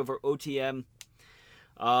victory over OTM.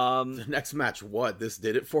 The next match, what? This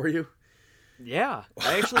did it for you? Yeah.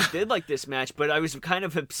 I actually did like this match, but I was kind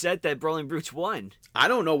of upset that Brawling Brutes won. I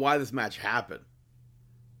don't know why this match happened.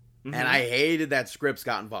 Mm-hmm. And I hated that Scripps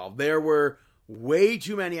got involved. There were way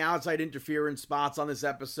too many outside interference spots on this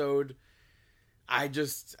episode. I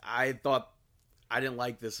thought I didn't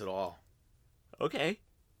like this at all. Okay.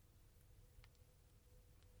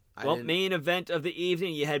 Well, main event of the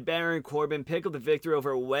evening, you had Baron Corbin pick up the victory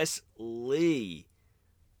over Wes Lee.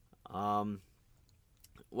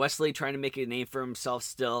 Wesley trying to make a name for himself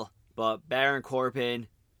still, but Baron Corbin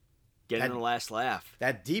getting the last laugh.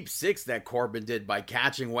 That deep six that Corbin did by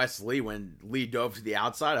catching Wes Lee when Lee dove to the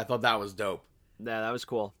outside, I thought that was dope. Yeah, that was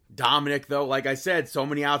cool. Dominic, though, like I said, so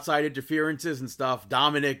many outside interferences and stuff.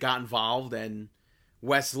 Dominic got involved, and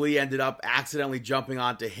Wes Lee ended up accidentally jumping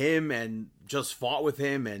onto him and just fought with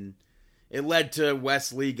him, and it led to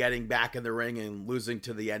Wes Lee getting back in the ring and losing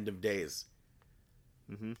to the End of Days.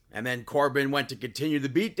 Mm-hmm. And then Corbin went to continue the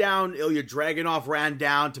beatdown. Ilya Dragunov ran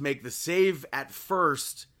down to make the save at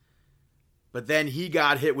first, but then he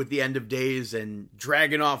got hit with the End of Days, and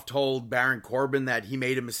Dragunov told Baron Corbin that he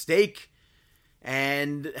made a mistake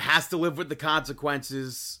and has to live with the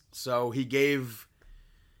consequences, so he gave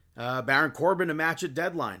Baron Corbin a match at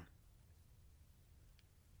Deadline.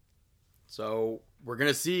 So we're going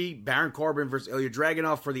to see Baron Corbin versus Ilya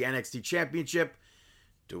Dragunov for the NXT Championship.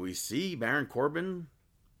 Do we see Baron Corbin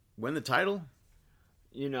win the title?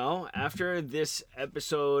 You know, after this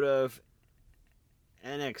episode of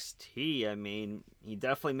NXT, I mean, he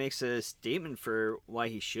definitely makes a statement for why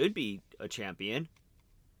he should be a champion.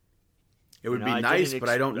 It would be nice, but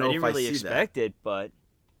I don't know if I see expect that. it, but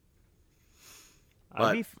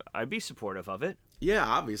I'd be supportive of it. Yeah,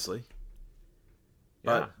 obviously.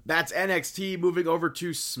 Yeah. But that's NXT. Moving over to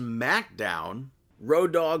SmackDown.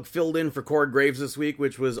 Road Dogg filled in for Cord Graves this week,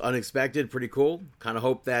 which was unexpected. Pretty cool. Kind of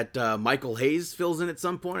hope that Michael Hayes fills in at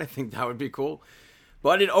some point. I think that would be cool.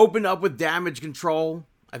 But it opened up with Damage Control.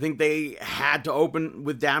 I think they had to open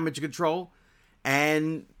with Damage Control.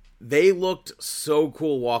 And they looked so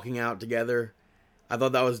cool walking out together. I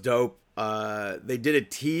thought that was dope. They did a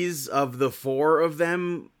tease of the four of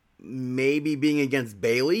them maybe being against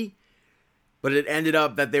Bayley. But it ended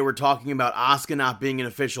up that they were talking about Asuka not being an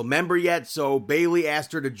official member yet. So Bayley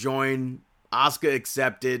asked her to join. Asuka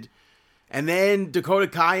accepted. And then Dakota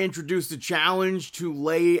Kai introduced a challenge to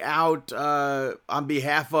lay out on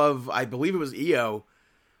behalf of, I believe it was Io,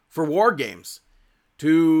 for WarGames.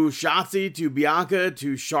 To Shotzi, to Bianca,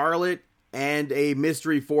 to Charlotte, and a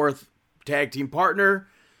mystery fourth tag team partner.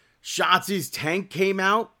 Shotzi's tank came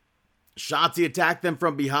out. Shotzi attacked them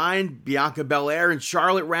from behind. Bianca Belair and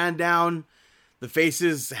Charlotte ran down. The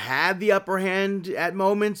faces had the upper hand at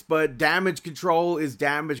moments, but Damage Control is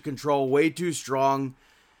Damage Control, way too strong.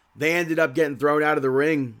 They ended up getting thrown out of the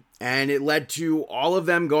ring, and it led to all of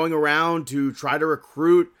them going around to try to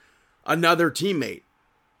recruit another teammate.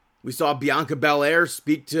 We saw Bianca Belair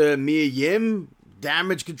speak to Mia Yim.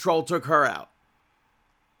 Damage Control took her out.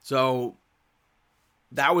 So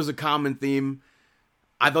that was a common theme.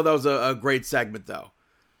 I thought that was a great segment, though.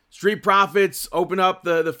 Street Profits open up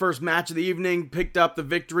the first match of the evening, picked up the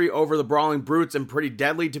victory over the Brawling Brutes and Pretty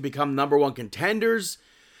Deadly to become number one contenders.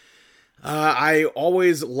 I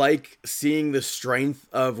always like seeing the strength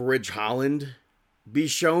of Ridge Holland be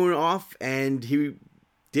shown off, and he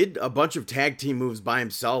did a bunch of tag team moves by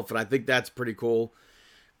himself, and I think that's pretty cool.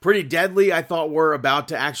 Pretty Deadly, I thought were about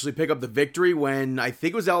to actually pick up the victory when I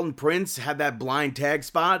think it was Elton Prince had that blind tag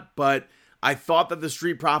spot, but I thought that the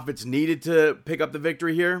Street Profits needed to pick up the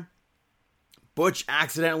victory here. Butch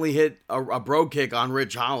accidentally hit a bro kick on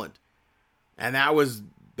Ridge Holland. And that was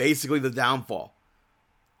basically the downfall.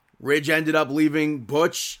 Ridge ended up leaving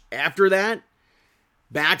Butch after that.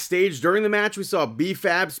 Backstage during the match, we saw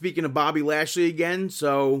B-Fab speaking to Bobby Lashley again.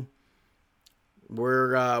 So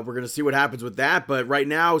we're going to see what happens with that. But right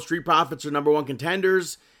now, Street Profits are number one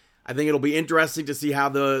contenders. I think it'll be interesting to see how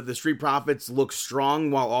the Street Profits look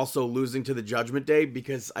strong while also losing to the Judgment Day,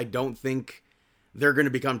 because I don't think they're going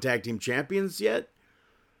to become tag team champions yet.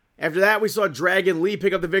 After that, we saw Dragon Lee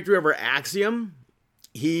pick up the victory over Axiom.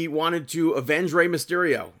 He wanted to avenge Rey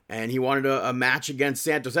Mysterio, and he wanted a match against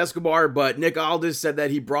Santos Escobar, but Nick Aldis said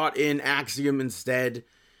that he brought in Axiom instead,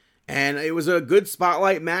 and it was a good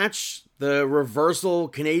spotlight match. The reversal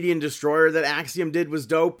Canadian Destroyer that Axiom did was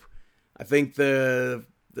dope. I think the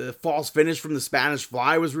false finish from the Spanish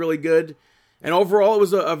Fly was really good, and overall it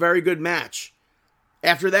was a very good match.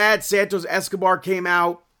 After that, Santos Escobar came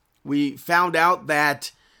out. We found out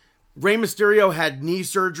that Rey Mysterio had knee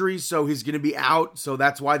surgery, so he's going to be out. So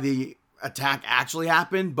that's why the attack actually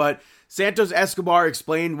happened. But Santos Escobar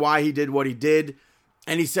explained why he did what he did.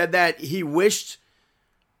 And he said that he wished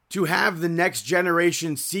to have the next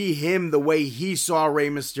generation see him the way he saw Rey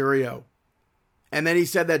Mysterio. And then he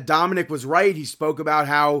said that Dominic was right. He spoke about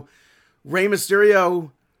how Rey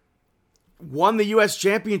Mysterio won the U.S.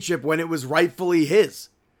 Championship when it was rightfully his.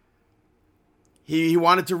 He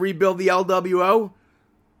wanted to rebuild the LWO.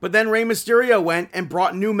 But then Rey Mysterio went and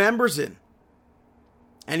brought new members in.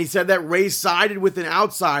 And he said that Rey sided with an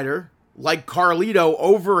outsider, like Carlito,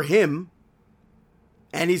 over him.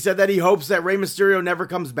 And he said that he hopes that Rey Mysterio never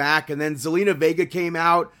comes back. And then Zelina Vega came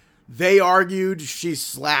out. They argued. She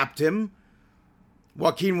slapped him.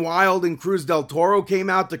 Joaquin Wilde and Cruz del Toro came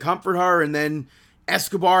out to comfort her. And then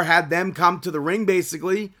Escobar had them come to the ring,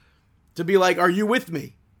 basically, to be like, are you with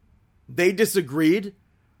me? They disagreed.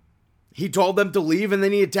 He told them to leave, and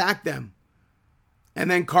then he attacked them.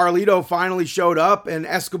 And then Carlito finally showed up, and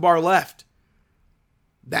Escobar left.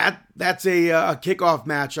 That's a kickoff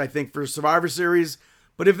match, I think, for Survivor Series.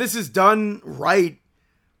 But if this is done right,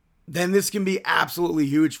 then this can be absolutely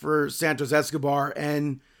huge for Santos Escobar.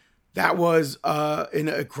 And that was an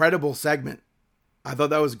incredible segment. I thought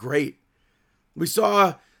that was great. We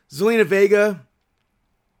saw Zelina Vega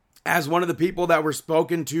as one of the people that were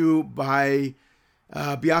spoken to by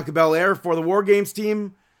Bianca Belair for the WarGames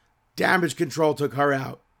team. Damage Control took her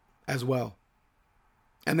out as well.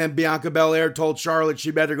 And then Bianca Belair told Charlotte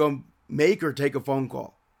she better go make or take a phone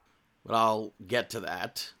call. But I'll get to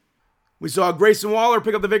that. We saw Grayson Waller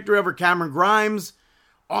pick up the victory over Cameron Grimes.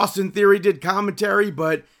 Austin Theory did commentary,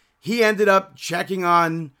 but he ended up checking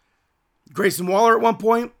on Grayson Waller at one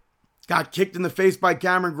point. Got kicked in the face by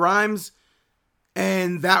Cameron Grimes.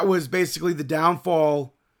 And that was basically the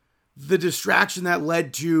downfall, the distraction that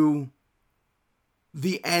led to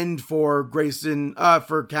the end for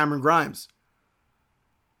for Cameron Grimes.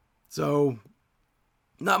 So,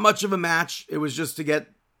 not much of a match. It was just to get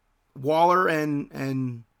Waller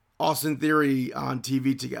and Austin Theory on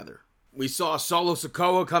TV together. We saw Solo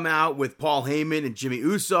Sikoa come out with Paul Heyman and Jimmy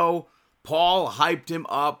Uso. Paul hyped him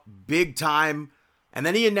up big time. And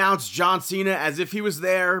then he announced John Cena as if he was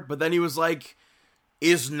there, but then he was like,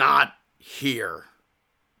 is not here.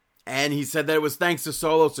 And he said that it was thanks to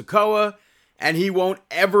Solo Sikoa, and he won't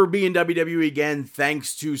ever be in WWE again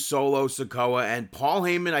thanks to Solo Sikoa. And Paul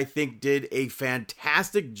Heyman, I think, did a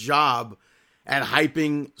fantastic job at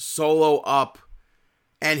hyping Solo up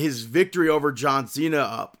and his victory over John Cena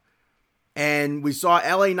up. And we saw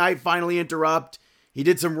LA Knight finally interrupt. He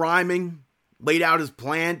did some rhyming, laid out his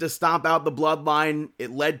plan to stomp out the bloodline.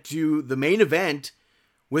 It led to the main event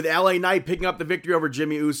with LA Knight picking up the victory over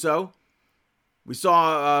Jimmy Uso. We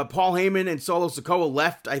saw Paul Heyman and Solo Sikoa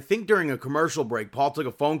left, I think, during a commercial break. Paul took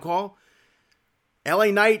a phone call. LA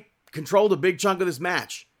Knight controlled a big chunk of this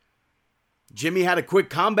match. Jimmy had a quick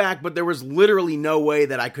comeback, but there was literally no way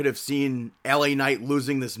that I could have seen LA Knight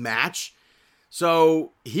losing this match.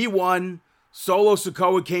 So he won. Solo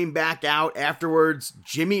Sikoa came back out afterwards.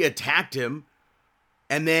 Jimmy attacked him.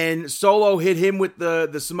 And then Solo hit him with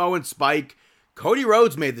the Samoan spike. Cody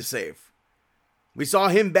Rhodes made the save. We saw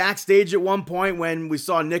him backstage at one point when we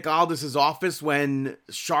saw Nick Aldis' office when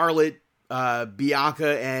Charlotte,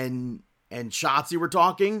 Bianca, and Shotzi were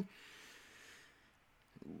talking.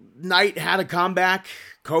 Knight had a comeback.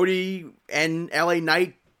 Cody and LA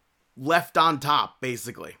Knight left on top,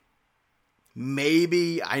 basically.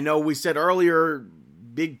 Maybe, I know we said earlier,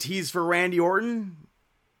 big tease for Randy Orton.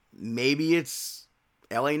 Maybe it's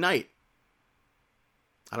LA Knight.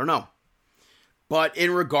 I don't know. But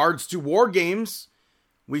in regards to WarGames,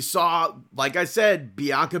 We saw, like I said,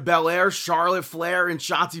 Bianca Belair, Charlotte Flair, and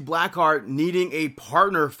Shotzi Blackheart needing a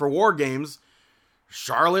partner for WarGames.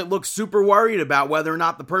 Charlotte looked super worried about whether or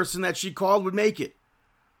not the person that she called would make it.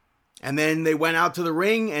 And then they went out to the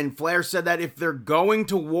ring, and Flair said that if they're going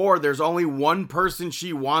to war, there's only one person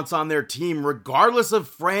she wants on their team, regardless of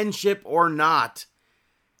friendship or not.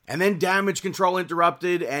 And then Damage Control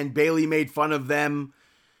interrupted, and Bayley made fun of them,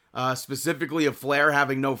 specifically of Flair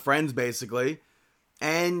having no friends, basically.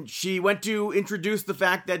 And she went to introduce the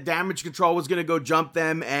fact that Damage Control was going to go jump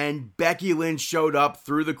them, and Becky Lynch showed up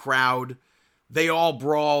through the crowd. They all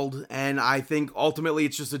brawled, and I think ultimately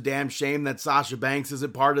it's just a damn shame that Sasha Banks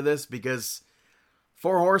isn't part of this, because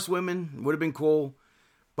 4 horsewomen would have been cool.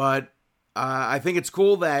 But I think it's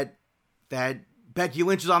cool that Becky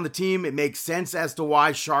Lynch is on the team. It makes sense as to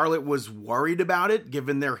why Charlotte was worried about it,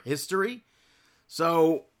 given their history.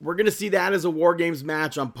 So we're going to see that as a WarGames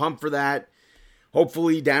match. I'm pumped for that.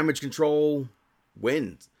 Hopefully Damage Control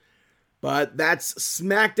wins. But that's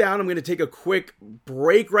SmackDown. I'm going to take a quick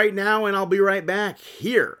break right now, and I'll be right back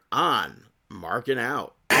here on Markin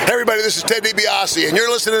Out. Hey everybody, this is Ted DiBiase, and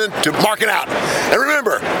you're listening to Markin Out. And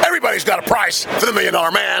remember, everybody's got a price for the $1 Million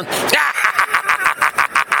Man.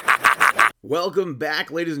 Welcome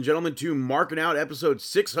back, ladies and gentlemen, to Markin Out, episode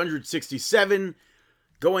 667.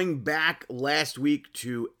 Going back last week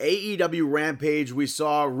to AEW Rampage, we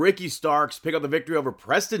saw Ricky Starks pick up the victory over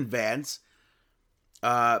Preston Vance.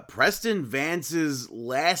 Preston Vance's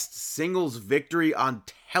last singles victory on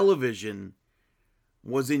television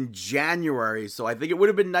was in January, so I think it would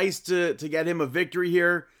have been nice to get him a victory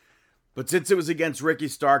here. But since it was against Ricky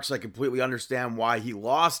Starks, I completely understand why he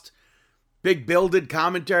lost. Big Bill did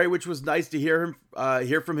commentary, which was nice to hear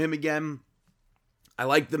from him again. I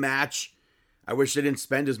liked the match. I wish they didn't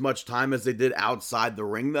spend as much time as they did outside the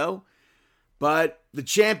ring, though. But the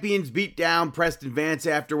champions beat down Preston Vance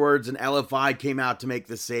afterwards, and LFI came out to make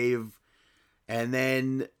the save. And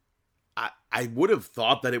then I would have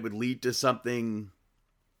thought that it would lead to something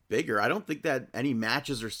bigger. I don't think that any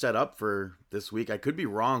matches are set up for this week. I could be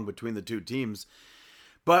wrong between the two teams.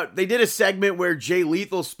 But they did a segment where Jay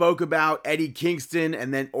Lethal spoke about Eddie Kingston,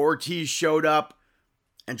 and then Ortiz showed up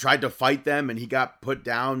and tried to fight them, and he got put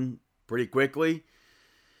down pretty quickly.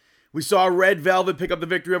 We saw Red Velvet pick up the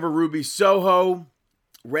victory over Ruby Soho.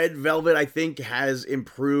 Red Velvet, I think, has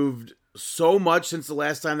improved so much since the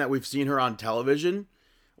last time that we've seen her on television.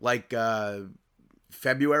 Like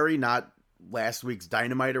February, not last week's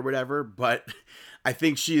Dynamite or whatever. But I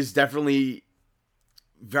think she is definitely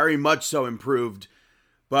very much so improved.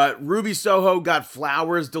 But Ruby Soho got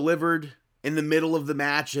flowers delivered in the middle of the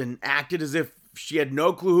match and acted as if she had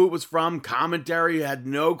no clue who it was from. Commentary had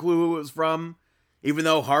no clue who it was from, even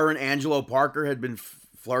though her and Angelo Parker had been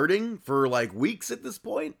flirting for like weeks at this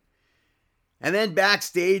point. And then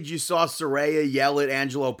backstage, you saw Saraya yell at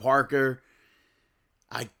Angelo Parker.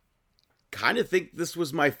 I kind of think this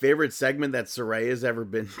was my favorite segment that Saraya's ever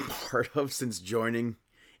been part of since joining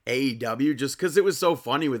AEW, just because it was so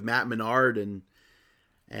funny with Matt Menard and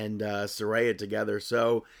Saraya together.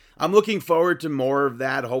 So I'm looking forward to more of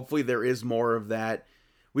that. Hopefully there is more of that.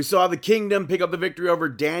 We saw the Kingdom pick up the victory over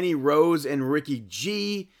Danny Rose and Ricky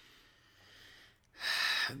G.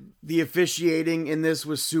 The officiating in this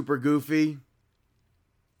was super goofy.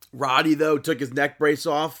 Roddy, though, took his neck brace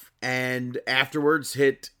off and afterwards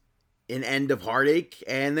hit an end of Heartache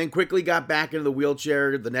and then quickly got back into the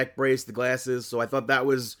wheelchair, the neck brace, the glasses. So I thought that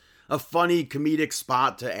was a funny comedic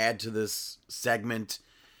spot to add to this segment.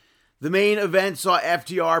 The main event saw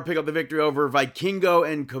FTR pick up the victory over Vikingo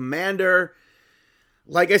and Commander.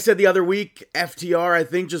 Like I said the other week, FTR, I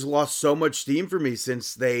think, just lost so much steam for me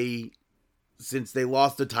since they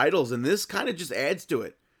lost the titles, and this kind of just adds to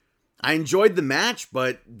it. I enjoyed the match,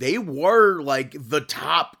 but they were like the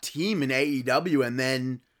top team in AEW and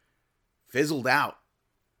then fizzled out.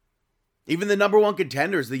 Even the number one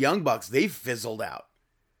contenders, the Young Bucks, they fizzled out.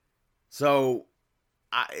 So,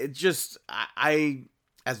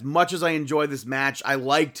 as much as I enjoyed this match, I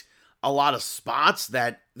liked a lot of spots.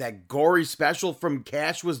 That gory special from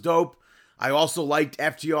Cash was dope. I also liked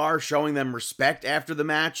FTR showing them respect after the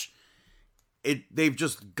match. They've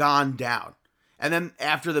just gone down. And then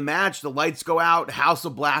after the match, the lights go out. House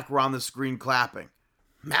of Black were on the screen clapping.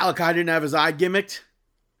 Malachi didn't have his eye gimmicked.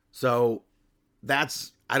 So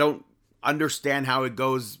I don't understand how it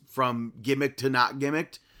goes from gimmick to not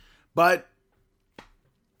gimmicked. But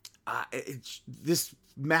this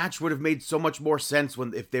match would have made so much more sense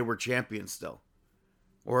if they were champions still.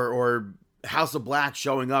 Or House of Black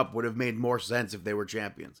showing up would have made more sense if they were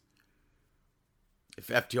champions. If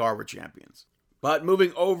FTR were champions. But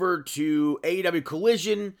moving over to AEW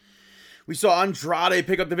Collision, We saw Andrade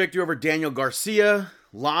pick up the victory over Daniel Garcia.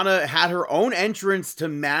 Lana had her own entrance to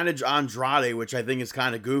manage Andrade, which I think is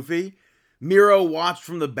kind of goofy. Miro watched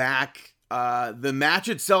from the back. The match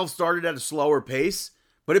itself started at a slower pace,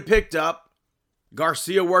 but it picked up.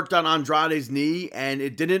 Garcia worked on Andrade's knee, and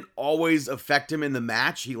it didn't always affect him in the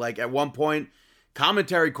match. He, at one point,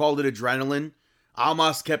 commentary called it adrenaline.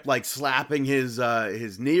 Almas kept, slapping his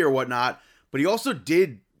knee or whatnot, but he also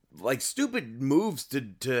did, stupid moves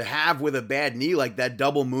to have with a bad knee, like that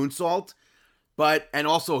double moonsault, and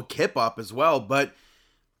also a kip up as well. But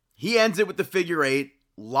he ends it with the figure eight.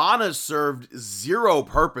 Lana served zero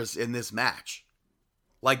purpose in this match.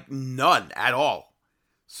 None at all.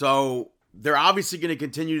 So they're obviously going to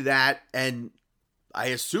continue that, and I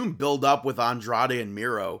assume build up with Andrade and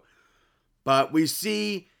Miro. But we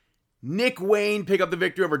see Nick Wayne pick up the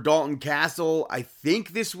victory over Dalton Castle. I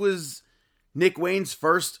think this was Nick Wayne's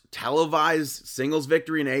first televised singles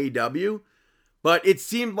victory in AEW, but it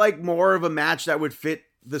seemed like more of a match that would fit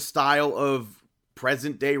the style of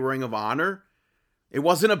present-day Ring of Honor. It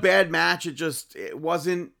wasn't a bad match. It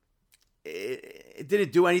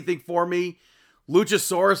didn't do anything for me.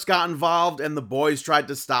 Luchasaurus got involved and the boys tried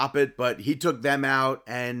to stop it, but he took them out,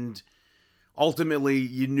 and ultimately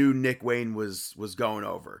you knew Nick Wayne was going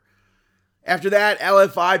over. After that,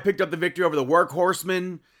 LFI picked up the victory over the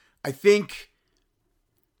Workhorsemen. I think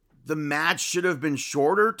the match should have been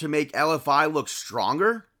shorter to make LFI look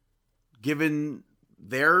stronger, given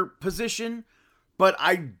their position, but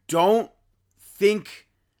I don't think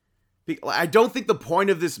the point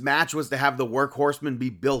of this match was to have the Workhorsemen be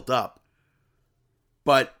built up.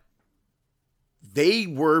 But I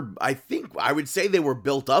would say they were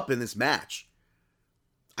built up in this match.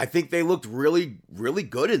 I think they looked really, really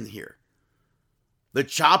good in here. The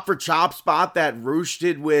chop for chop spot that Roosh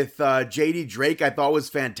did with JD Drake I thought was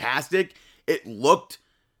fantastic. It looked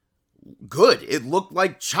good. It looked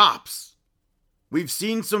like chops. We've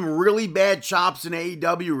seen some really bad chops in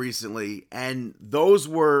AEW recently, and those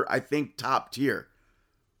were, I think, top tier.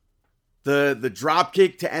 The drop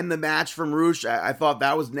kick to end the match from Roosh, I thought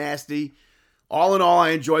that was nasty. All in all,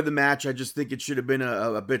 I enjoyed the match. I just think it should have been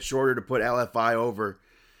a bit shorter to put LFI over.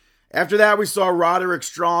 After that, we saw Roderick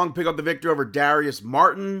Strong pick up the victory over Darius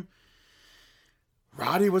Martin.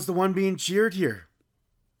 Roddy was the one being cheered here.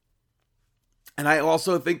 And I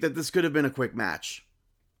also think that this could have been a quick match.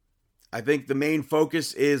 I think the main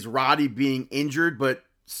focus is Roddy being injured, but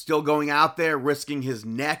still going out there, risking his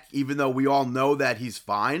neck, even though we all know that he's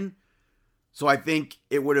fine. So I think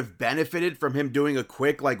it would have benefited from him doing a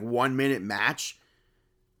quick, 1 minute match.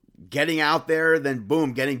 Getting out there, then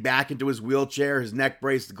boom, getting back into his wheelchair, his neck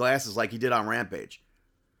brace, the glasses like he did on Rampage.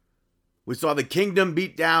 We saw the Kingdom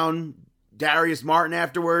beat down Darius Martin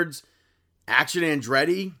afterwards. Action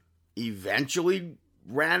Andretti eventually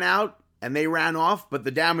ran out and they ran off, but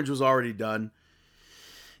the damage was already done.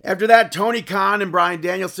 After that, Tony Khan and Bryan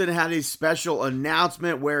Danielson had a special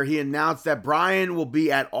announcement where he announced that Bryan will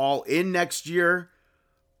be at All In next year.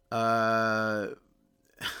 And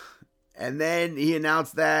then he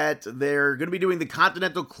announced that they're going to be doing the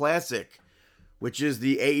Continental Classic, which is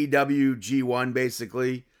the AEW G1,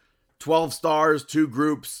 basically. 12 stars, 2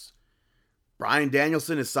 groups. Bryan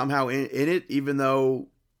Danielson is somehow in it, even though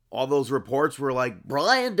all those reports were like,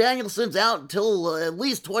 Bryan Danielson's out until at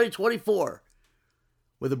least 2024.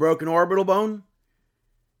 With a broken orbital bone?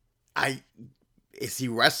 Is he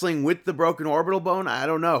wrestling with the broken orbital bone? I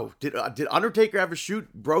don't know. Did Undertaker ever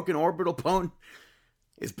shoot broken orbital bone?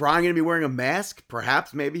 Is Bryan going to be wearing a mask?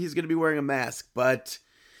 Perhaps, maybe he's going to be wearing a mask. But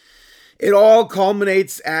it all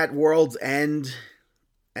culminates at World's End.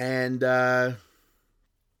 And I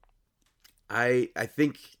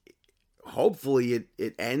think hopefully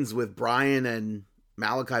it ends with Bryan and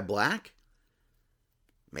Malachi Black.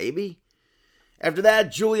 Maybe. After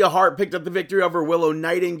that, Julia Hart picked up the victory over Willow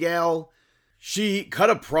Nightingale. She cut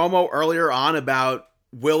a promo earlier on about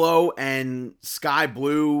Willow and Sky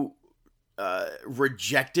Blue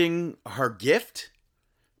rejecting her gift.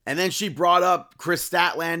 And then she brought up Chris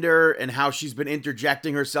Statlander and how she's been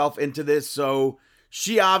interjecting herself into this. So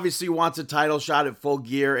she obviously wants a title shot at Full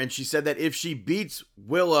Gear. And she said that if she beats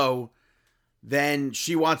Willow, then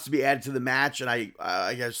she wants to be added to the match. And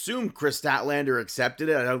I assume Chris Statlander accepted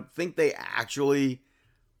it. I don't think they actually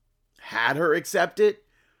had her accept it.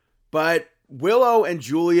 But Willow and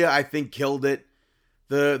Julia, I think, killed it.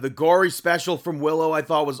 The gory special from Willow I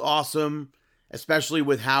thought was awesome, especially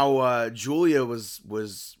with how Julia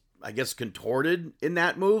was, I guess, contorted in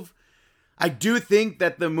that move. I do think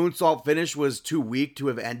that the moonsault finish was too weak to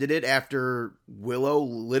have ended it after Willow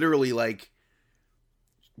literally,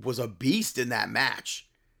 was a beast in that match.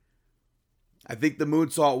 I think the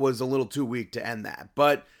moonsault was a little too weak to end that,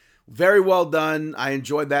 but very well done. I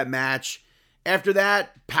enjoyed that match. After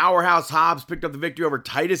that, Powerhouse Hobbs picked up the victory over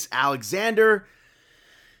Titus Alexander.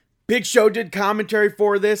 Big Show did commentary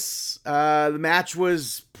for this. The match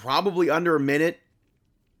was probably under a minute.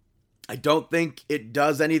 I don't think it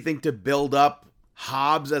does anything to build up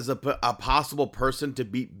Hobbs as a possible person to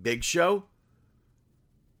beat Big Show.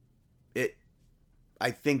 It,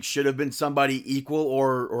 I think, should have been somebody equal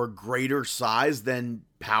or greater size than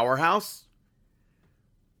Powerhouse.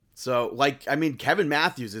 So, Kevin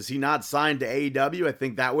Matthews, is he not signed to AEW? I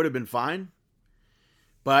think that would have been fine.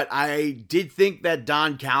 But I did think that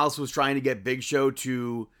Don Callis was trying to get Big Show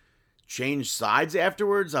to change sides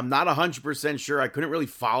afterwards. I'm not 100% sure. I couldn't really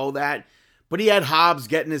follow that. But he had Hobbs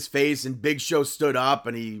get in his face, and Big Show stood up,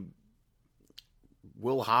 and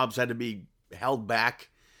Will Hobbs had to be held back.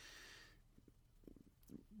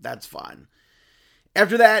 That's fine.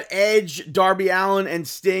 After that, Edge, Darby Allin, and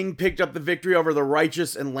Sting picked up the victory over The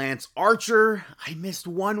Righteous and Lance Archer. I missed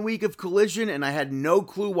 1 week of Collision, and I had no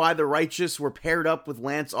clue why The Righteous were paired up with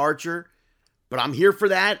Lance Archer. But I'm here for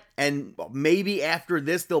that, and maybe after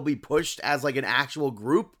this, they'll be pushed as like an actual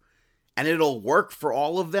group, and it'll work for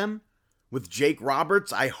all of them with Jake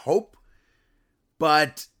Roberts, I hope.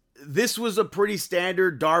 But this was a pretty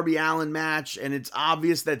standard Darby Allin match, and it's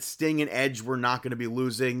obvious that Sting and Edge were not going to be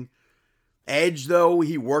losing. Edge, though,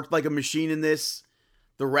 he worked like a machine in this.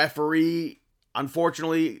 The referee,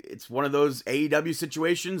 unfortunately, it's one of those AEW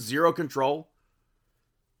situations, zero control.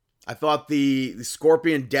 I thought the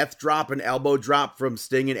Scorpion Death Drop and Elbow Drop from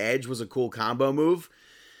Sting and Edge was a cool combo move.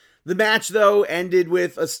 The match, though, ended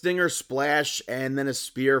with a Stinger Splash and then a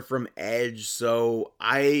spear from Edge, so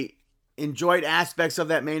I enjoyed aspects of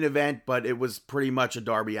that main event, but it was pretty much a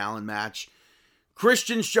Darby Allin match.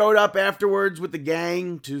 Christian showed up afterwards with the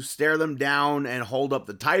gang to stare them down and hold up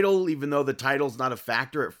the title, even though the title's not a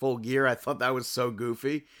factor at Full Gear. I thought that was so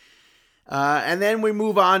goofy. And then we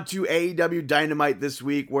move on to AEW Dynamite this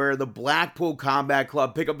week, where the Blackpool Combat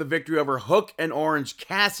Club pick up the victory over Hook and Orange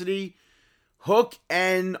Cassidy. Hook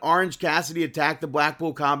and Orange Cassidy attacked the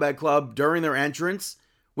Blackpool Combat Club during their entrance,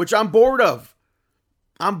 which I'm bored of.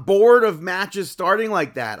 I'm bored of matches starting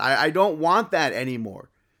like that. I don't want that anymore.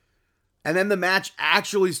 And then the match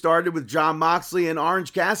actually started with Jon Moxley and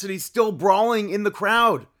Orange Cassidy still brawling in the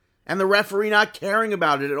crowd, and the referee not caring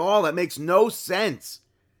about it at all. That makes no sense.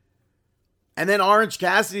 And then Orange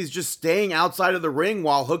Cassidy's just staying outside of the ring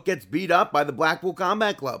while Hook gets beat up by the Blackpool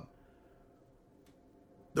Combat Club.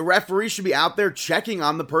 The referee should be out there checking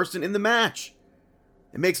on the person in the match.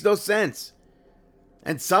 It makes no sense.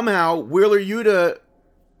 And somehow Wheeler Yuta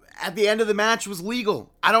at the end of the match was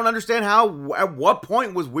legal. I don't understand how, at what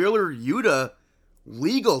point was Wheeler Yuta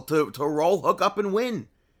legal to roll Hook up and win?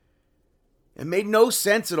 It made no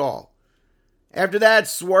sense at all. After that,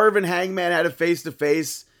 Swerve and Hangman had a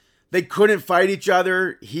face-to-face. They couldn't fight each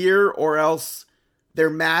other here, or else their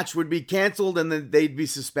match would be canceled and then they'd be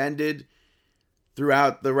suspended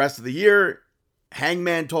throughout the rest of the year.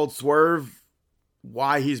 Hangman told Swerve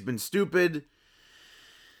why he's been stupid.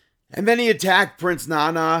 And then he attacked Prince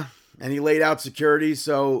Nana and he laid out security.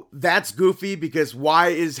 So that's goofy, because why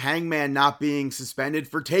is Hangman not being suspended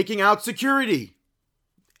for taking out security?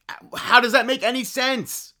 How does that make any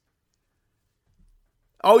sense?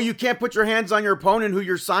 Oh, you can't put your hands on your opponent who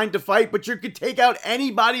you're signed to fight, but you could take out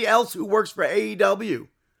anybody else who works for AEW.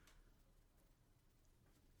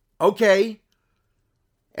 Okay.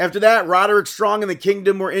 After that, Roderick Strong and the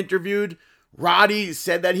Kingdom were interviewed. Roddy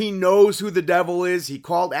said that he knows who the devil is. He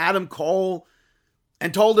called Adam Cole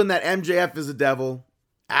and told him that MJF is a devil.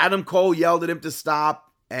 Adam Cole yelled at him to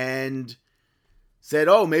stop and said,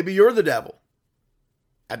 "Oh, maybe you're the devil."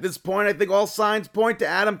 At this point, I think all signs point to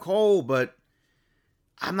Adam Cole, but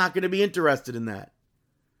I'm not going to be interested in that.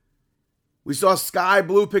 We saw Sky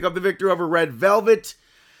Blue pick up the victory over Red Velvet.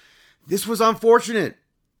 This was unfortunate.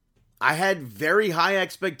 I had very high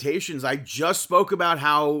expectations. I just spoke about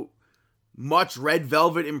how much Red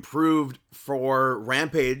Velvet improved for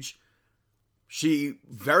Rampage. She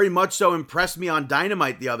very much so impressed me on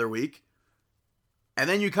Dynamite the other week. And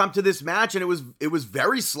then you come to this match and it was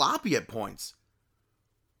very sloppy at points.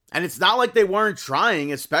 And it's not like they weren't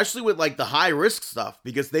trying, especially with like the high risk stuff,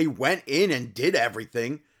 because they went in and did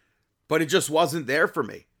everything, but it just wasn't there for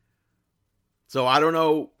me. So I don't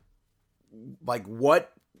know like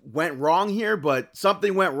what went wrong here, but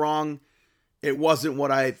something went wrong. It wasn't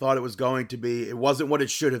what I thought it was going to be. It wasn't what it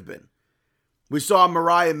should have been. We saw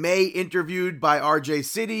Mariah May interviewed by RJ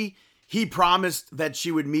City. He promised that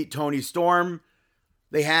she would meet Toni Storm.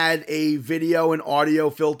 They had a video and audio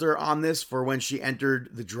filter on this for when she entered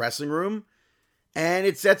the dressing room. And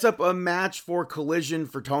it sets up a match for Collision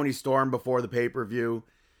for Toni Storm before the pay-per-view.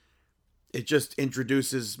 It just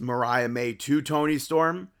introduces Mariah May to Toni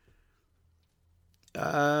Storm.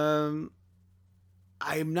 I'm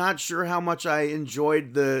not sure how much I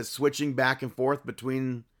enjoyed the switching back and forth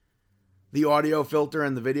between the audio filter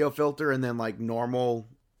and the video filter and then like normal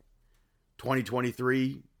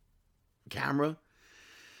 2023 camera.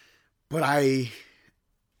 But I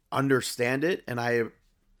understand it and I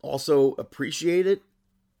also appreciate it.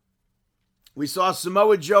 We saw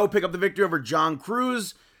Samoa Joe pick up the victory over John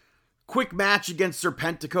Cruz. Quick match against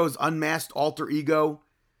Serpentico's unmasked alter ego.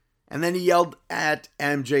 And then he yelled at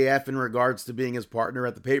MJF in regards to being his partner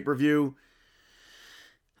at the pay-per-view.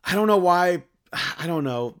 I don't know why. I don't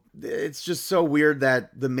know. It's just so weird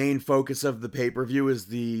that the main focus of the pay-per-view is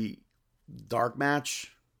the dark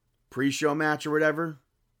match, pre-show match or whatever.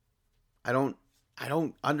 I don't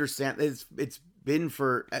understand. It's been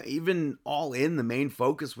for even All In, the main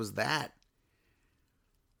focus was that.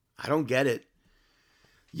 I don't get it.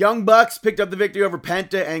 Young Bucks picked up the victory over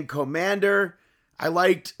Penta and Commander. I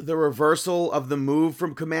liked the reversal of the move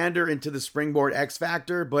from Commander into the Springboard X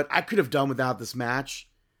Factor, but I could have done without this match.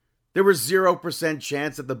 There was 0%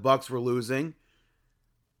 chance that the Bucks were losing.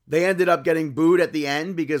 They ended up getting booed at the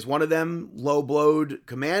end because one of them low-blowed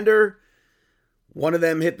Commander. One of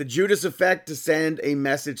them hit the Judas effect to send a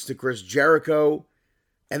message to Chris Jericho.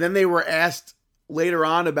 And then they were asked later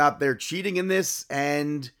on about their cheating in this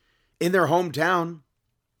and in their hometown,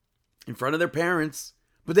 in front of their parents.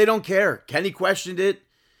 But they don't care. Kenny questioned it.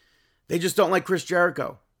 They just don't like Chris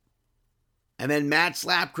Jericho. And then Matt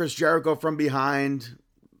slapped Chris Jericho from behind.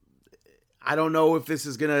 I don't know if this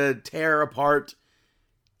is going to tear apart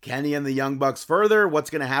Kenny and the Young Bucks further,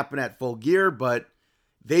 what's going to happen at Full Gear, but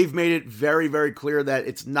they've made it very, very clear that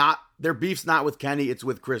it's not, their beef's not with Kenny, it's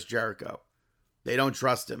with Chris Jericho. They don't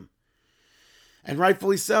trust him. And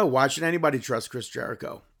rightfully so. Why should anybody trust Chris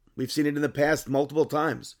Jericho? We've seen it in the past multiple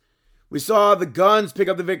times. We saw the Guns pick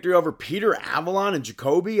up the victory over Peter Avalon and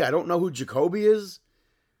Jacoby. I don't know who Jacoby is.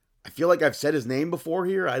 I feel like I've said his name before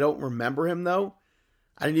here. I don't remember him, though.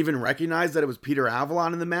 I didn't even recognize that it was Peter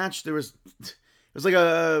Avalon in the match. It was like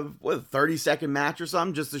a 30-second match or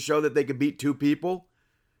something just to show that they could beat two people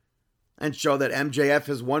and show that MJF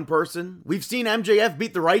is one person. We've seen MJF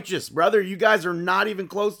beat the Righteous. Brother, you guys are not even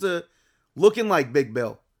close to looking like Big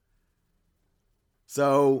Bill.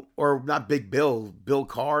 So, or not Big Bill, Bill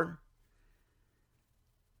Carr.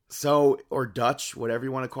 So, or Dutch, whatever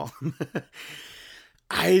you want to call him.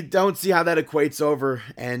 I don't see how that equates over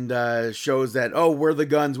and shows that, oh, we're the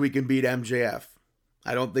Guns, we can beat MJF.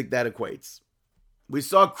 I don't think that equates. We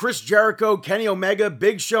saw Chris Jericho, Kenny Omega,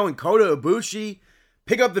 Big Show, and Kota Ibushi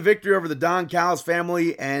pick up the victory over the Don Callis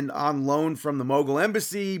family and on loan from the Mogul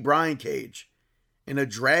Embassy, Brian Cage. In a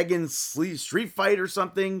Dragon Street Fight or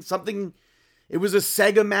something. It was a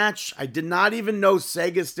Sega match. I did not even know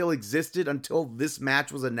Sega still existed until this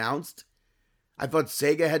match was announced. I thought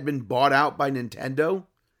Sega had been bought out by Nintendo.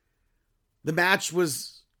 The match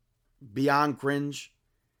was beyond cringe.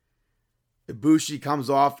 Ibushi comes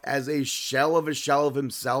off as a shell of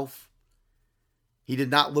himself. He did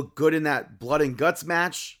not look good in that Blood and Guts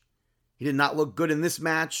match. He did not look good in this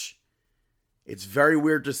match. It's very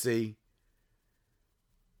weird to see.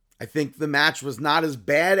 I think the match was not as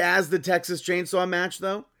bad as the Texas Chainsaw match,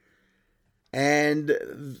 though. And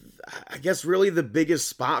I guess really the biggest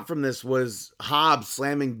spot from this was Hobbs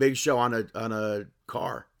slamming Big Show on a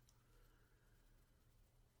car.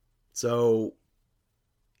 So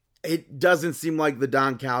it doesn't seem like the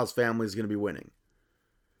Don Callis family is going to be winning.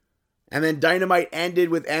 And then Dynamite ended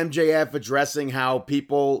with MJF addressing how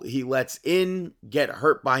people he lets in get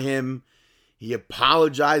hurt by him. He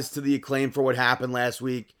apologized to the Acclaim for what happened last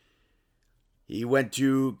week. He went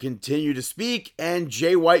to continue to speak, and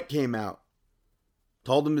Jay White came out.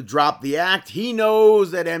 Told him to drop the act. He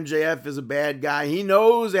knows that MJF is a bad guy. He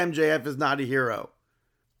knows MJF is not a hero.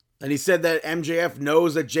 And he said that MJF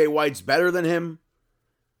knows that Jay White's better than him.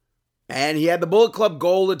 And he had the Bullet Club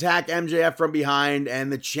Gold attack MJF from behind, and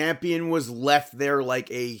the champion was left there like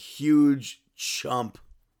a huge chump.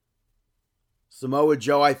 Samoa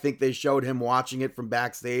Joe, I think they showed him watching it from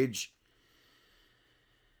backstage.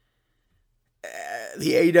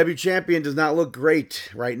 The AEW champion does not look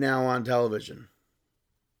great right now on television.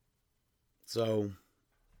 So,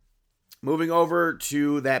 moving over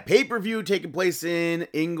to that pay-per-view taking place in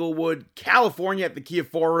Inglewood, California at the Kia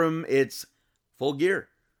Forum. It's Full Gear.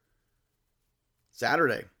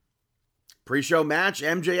 Saturday. Pre-show match,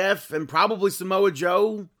 MJF and probably Samoa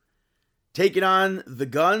Joe taking on the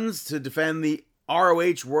Guns to defend the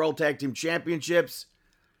ROH World Tag Team Championships.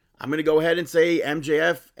 I'm going to go ahead and say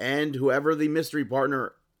MJF and whoever the mystery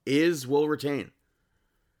partner is will retain.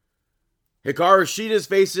 Hikaru Shida is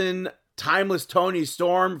facing Timeless Toni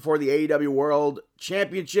Storm for the AEW World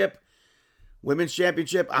Championship, Women's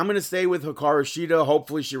Championship. I'm going to stay with Hikaru Shida.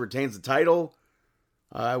 Hopefully she retains the title.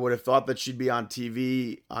 I would have thought that she'd be on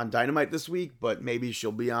TV on Dynamite this week, but maybe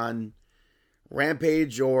she'll be on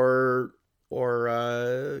Rampage or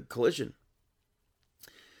Collision.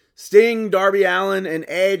 Sting, Darby Allin, and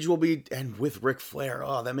Edge will be, and with Ric Flair.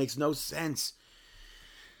 Oh, that makes no sense.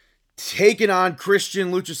 Taking on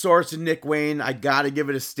Christian, Luchasaurus, and Nick Wayne. I got to give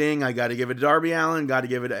it a Sting. I got to give it to Darby Allin. Got to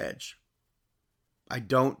give it to Edge. I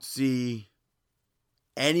don't see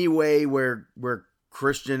any way where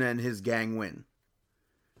Christian and his gang win.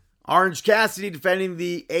 Orange Cassidy defending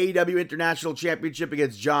the AEW International Championship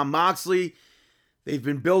against Jon Moxley. They've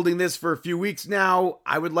been building this for a few weeks now.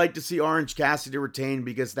 I would like to see Orange Cassidy retain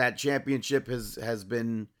because that championship has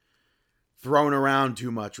been thrown around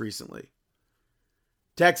too much recently.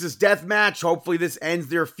 Texas Death Match. Hopefully this ends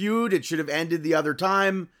their feud. It should have ended the other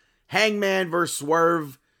time. Hangman versus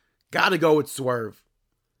Swerve. Gotta go with Swerve.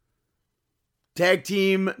 Tag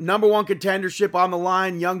team number one contendership on the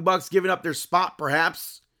line. Young Bucks giving up their spot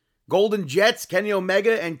perhaps. Golden Jets, Kenny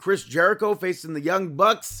Omega and Chris Jericho facing the Young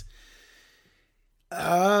Bucks.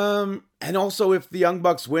 And also if the Young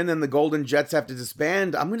Bucks win, then the Golden Jets have to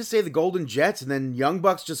disband. I'm going to say the Golden Jets, and then Young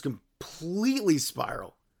Bucks just completely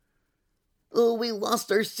spiral. Oh, we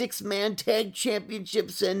lost our 6-man tag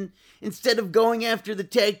championships, and instead of going after the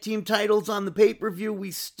tag team titles on the pay-per-view,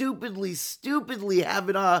 we stupidly have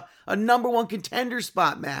it a number one contender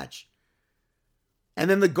spot match. And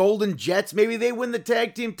then the Golden Jets, maybe they win the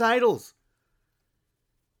tag team titles.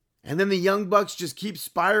 And then the Young Bucks just keep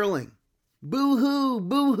spiraling. Boo-hoo,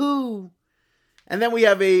 boo-hoo. And then we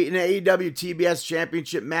have an AEW TBS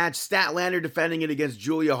Championship match. Statlander defending it against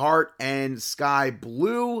Julia Hart and Sky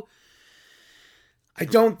Blue. I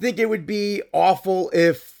don't think it would be awful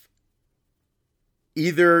if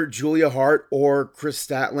either Julia Hart or Chris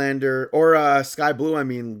Statlander, or Sky Blue,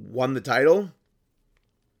 won the title.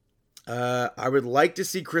 I would like to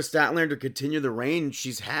see Chris Statlander continue the reign.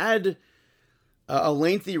 She's had a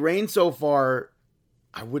lengthy reign so far.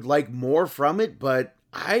 I would like more from it, but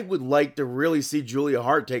I would like to really see Julia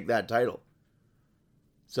Hart take that title.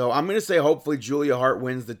 So I'm going to say hopefully Julia Hart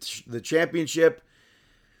wins the championship.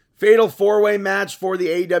 Fatal 4-way match for the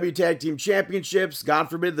AEW Tag Team Championships. God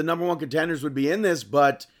forbid the number one contenders would be in this,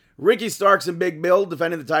 but Ricky Starks and Big Bill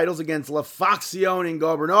defending the titles against La Facción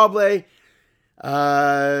Ingobernables.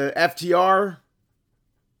 FTR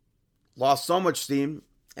lost so much steam.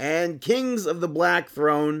 And Kings of the Black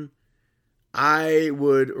Throne. I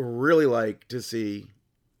would really like to see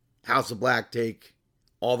House of Black take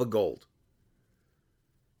all the gold.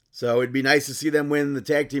 So it'd be nice to see them win the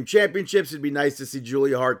tag team championships. It'd be nice to see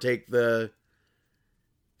Julia Hart take the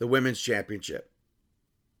women's championship.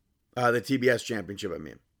 The TBS championship,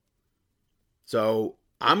 So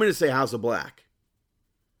I'm going to say House of Black.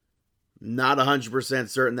 Not 100%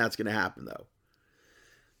 certain that's going to happen, though.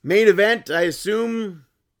 Main event, I assume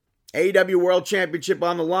AEW World Championship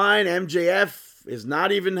on the line. MJF is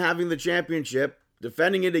not even having the championship.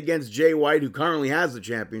 Defending it against Jay White, who currently has the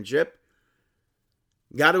championship.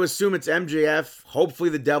 Got to assume it's MJF. Hopefully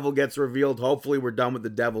the devil gets revealed. Hopefully we're done with the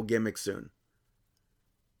devil gimmick soon.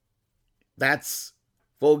 That's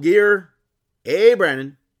Full Gear. Hey,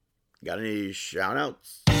 Brandon. Got any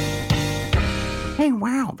shout-outs? Hey,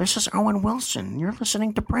 wow, this is Owen Wilson. You're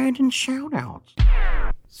listening to Brandon's Shout-Outs.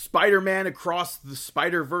 Spider-Man Across the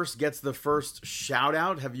Spider-Verse gets the first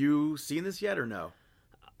shout-out. Have you seen this yet or no?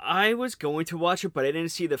 I was going to watch it, but I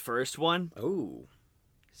didn't see the first one. Oh.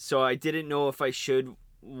 So I didn't know if I should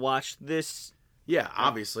watch this. Yeah,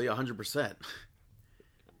 obviously, 100%.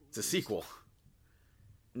 It's a sequel.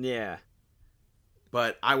 Yeah.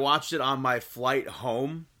 But I watched it on my flight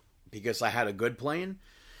home because I had a good plane.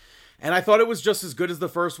 And I thought it was just as good as the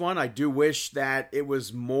first one. I do wish that it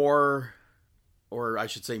was more, or I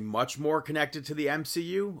should say much more connected to the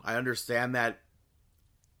MCU. I understand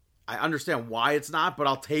why it's not, but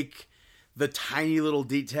I'll take the tiny little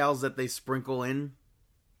details that they sprinkle in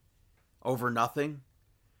over nothing.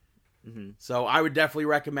 Mm-hmm. So I would definitely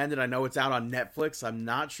recommend it. I know it's out on Netflix. I'm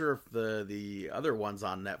not sure if the other one's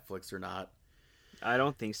on Netflix or not. I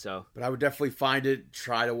don't think so. But I would definitely find it,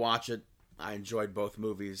 try to watch it. I enjoyed both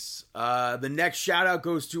movies. The next shout out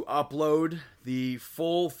goes to Upload. The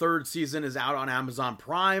full third season is out on Amazon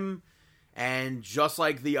Prime. And just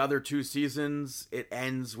like the other two seasons, it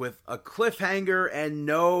ends with a cliffhanger and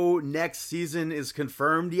no next season is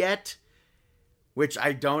confirmed yet. Which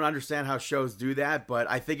I don't understand how shows do that, but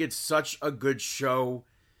I think it's such a good show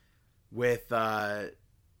with,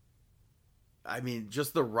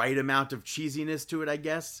 just the right amount of cheesiness to it, I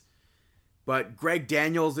guess. But Greg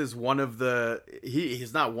Daniels is one of the,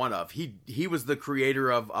 he's not one of, he was the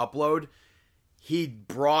creator of Upload. He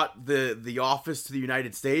brought the Office to the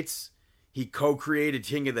United States. He co-created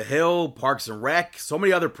King of the Hill, Parks and Rec, so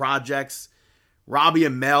many other projects. Robbie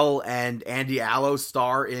Amell and Andy Allo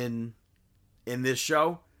star in this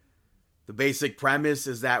show. The basic premise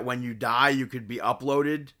is that when you die, you could be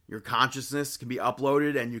uploaded. Your consciousness can be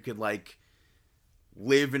uploaded, and you could like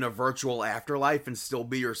live in a virtual afterlife and still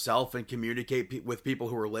be yourself and communicate with people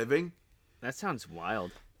who are living. That sounds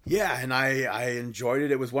wild. Yeah, and I enjoyed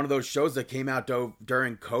it. It was one of those shows that came out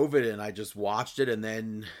during COVID, and I just watched it, and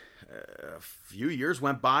then a few years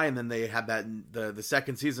went by, and then they had that the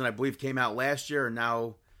second season, I believe, came out last year, and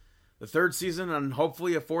now the third season, and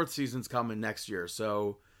hopefully a fourth season's coming next year.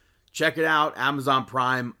 So check it out, Amazon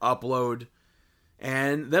Prime, Upload.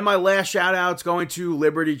 And then my last shout out's going to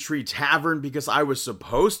Liberty Tree Tavern, because I was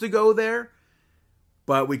supposed to go there,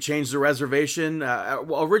 but we changed the reservation.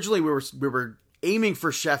 Well, originally we were aiming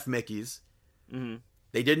for Chef Mickey's. Mm-hmm.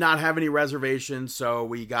 They did not have any reservations, so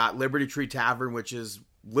we got Liberty Tree Tavern, which is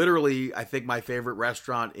literally, I think, my favorite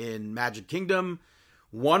restaurant in Magic Kingdom,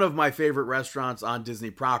 one of my favorite restaurants on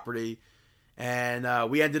Disney property.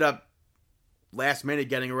 And we ended up last minute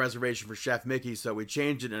getting a reservation for Chef Mickey, so we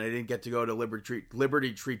changed it, and I didn't get to go to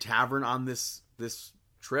Liberty Tree Tavern on this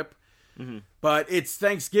trip. Mm-hmm. But it's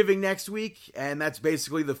Thanksgiving next week, and that's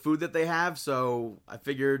basically the food that they have, so I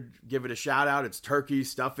figured give it a shout out. It's turkey,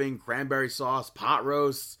 stuffing, cranberry sauce, pot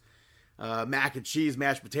roast, mac and cheese,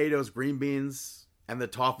 mashed potatoes, green beans, and the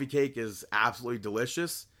toffee cake is absolutely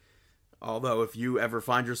delicious. Although if you ever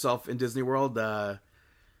find yourself in Disney World,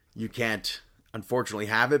 you can't unfortunately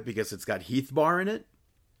have it because it's got Heath Bar in it.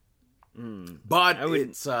 But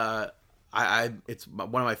it's it's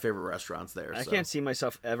one of my favorite restaurants there. I can't see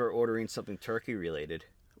myself ever ordering something turkey related.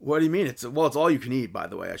 What do you mean? It's all you can eat, by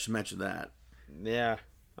the way. I should mention that. Yeah,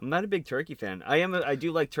 I'm not a big turkey fan. I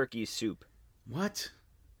do like turkey soup. What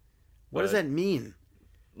does that mean?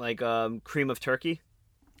 Like cream of turkey.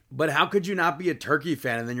 But how could you not be a turkey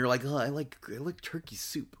fan and then you're like, oh, I like turkey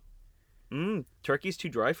soup? Turkey's too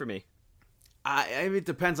dry for me. It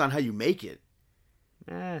depends on how you make it.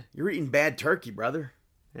 You're eating bad turkey, brother.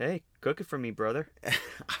 Hey, cook it for me, brother. I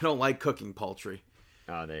don't like cooking poultry.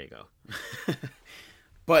 Oh, there you go.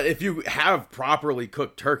 But if you have properly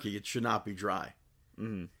cooked turkey, it should not be dry.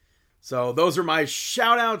 Mm-hmm. So those are my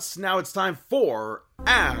shout outs. Now it's time for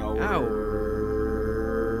our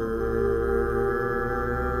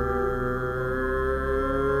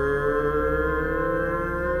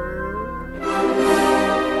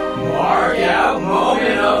Mark Out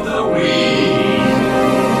Moment of the Week.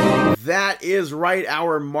 That is right,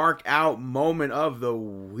 our Mark Out Moment of the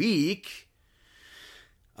Week.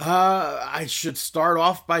 I should start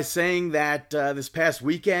off by saying that this past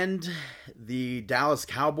weekend, the Dallas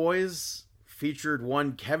Cowboys featured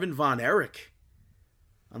one Kevin Von Erich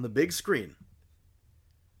on the big screen.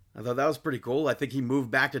 I thought that was pretty cool. I think he moved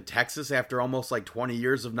back to Texas after almost like 20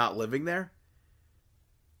 years of not living there.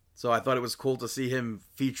 So I thought it was cool to see him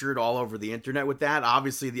featured all over the internet with that.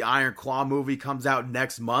 Obviously, the Iron Claw movie comes out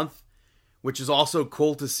next month, which is also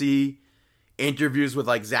cool to see interviews with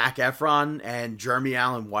like Zac Efron and Jeremy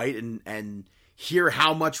Allen White and hear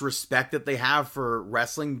how much respect that they have for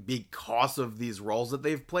wrestling because of these roles that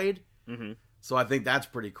they've played. Mm-hmm. So I think that's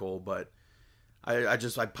pretty cool. But I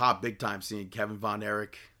popped big time seeing Kevin Von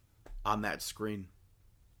Erich on that screen.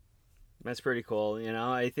 That's pretty cool. You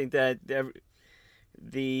know, I think that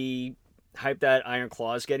the hype that Iron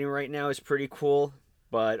Claw is getting right now is pretty cool,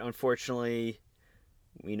 but unfortunately,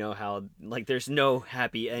 we know how there's no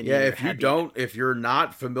happy ending. Yeah, if you're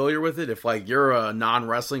not familiar with it, if like you're a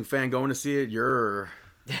non-wrestling fan going to see it,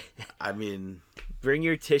 bring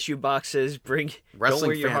your tissue boxes. Don't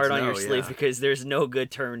wear your heart on your sleeve because there's no good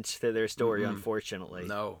turns to their story, unfortunately.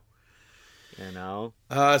 No. You know.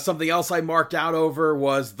 Something else I marked out over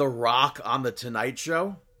was The Rock on The Tonight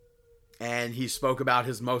Show. And he spoke about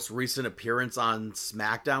his most recent appearance on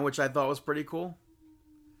SmackDown, which I thought was pretty cool.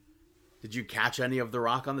 Did you catch any of The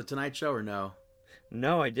Rock on The Tonight Show or no?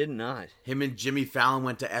 No, I did not. Him and Jimmy Fallon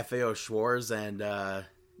went to FAO Schwartz and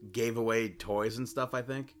gave away toys and stuff, I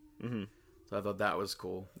think. Mm-hmm. So I thought that was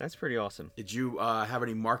cool. That's pretty awesome. Did you have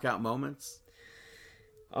any mark out moments?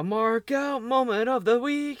 A mark out moment of the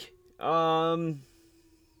week? I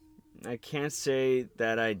can't say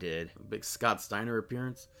that I did. A big Scott Steiner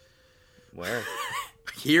appearance? Where?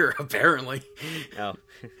 Here, apparently. Oh.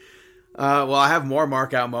 Well, I have more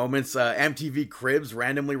mark out moments. MTV Cribs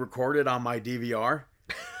randomly recorded on my DVR.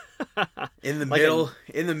 in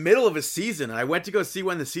the middle of a season. I went to go see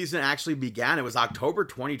when the season actually began. It was October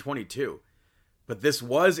 2022. But this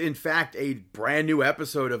was, in fact, a brand new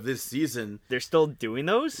episode of this season. They're still doing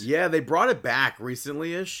those? Yeah, they brought it back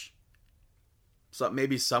recently-ish. So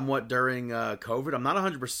maybe somewhat during COVID. I'm not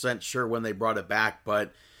 100% sure when they brought it back,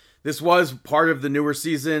 but this was part of the newer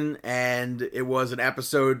season, and it was an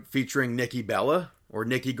episode featuring Nikki Bella, or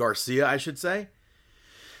Nikki Garcia, I should say.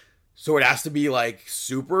 So it has to be, like,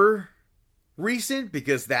 super recent,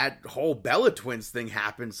 because that whole Bella Twins thing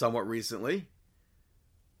happened somewhat recently.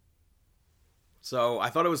 So I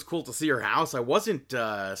thought it was cool to see her house. I wasn't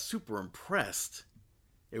super impressed.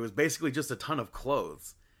 It was basically just a ton of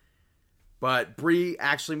clothes. But Brie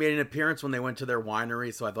actually made an appearance when they went to their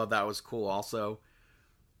winery, so I thought that was cool also.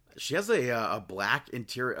 She has a black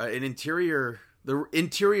interior. The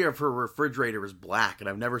interior of her refrigerator is black, and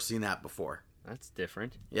I've never seen that before. That's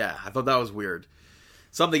different. Yeah, I thought that was weird.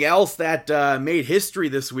 Something else that made history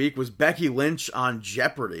this week was Becky Lynch on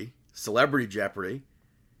Jeopardy, Celebrity Jeopardy.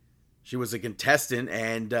 She was a contestant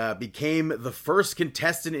and became the first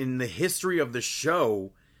contestant in the history of the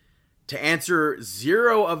show to answer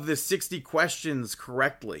 0 of the 60 questions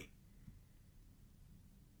correctly.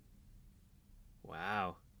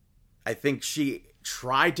 Wow. I think she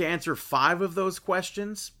tried to answer 5 of those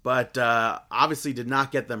questions, but obviously did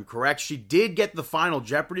not get them correct. She did get the final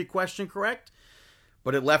Jeopardy question correct,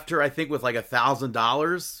 but it left her, I think, with like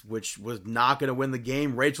 $1,000, which was not going to win the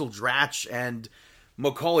game. Rachel Dratch and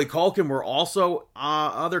Macaulay Culkin were also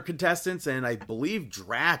other contestants, and I believe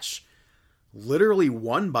Dratch literally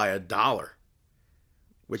won by $1,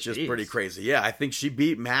 which is pretty crazy. Yeah, I think she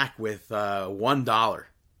beat Mac with $1.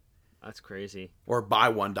 That's crazy. Or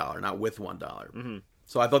by $1, not with $1. Mm-hmm.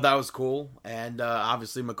 So I thought that was cool. And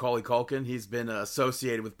obviously Macaulay Culkin, he's been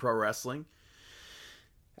associated with pro wrestling.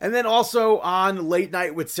 And then also on Late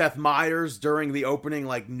Night with Seth Meyers, during the opening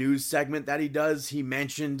news segment that he does, he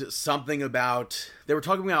mentioned something about, they were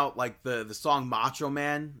talking about the song Macho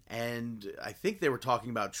Man, and I think they were talking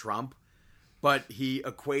about Trump, but he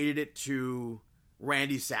equated it to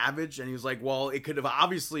Randy Savage, and he was like, well, it could have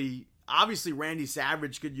obviously Randy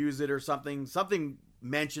Savage could use it or something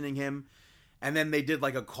mentioning him, and then they did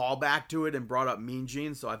a callback to it and brought up Mean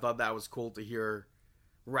Gene, so I thought that was cool to hear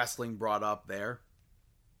wrestling brought up there.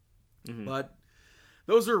 Mm-hmm. But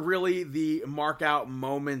those are really the mark out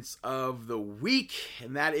moments of the week,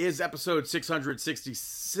 and that is episode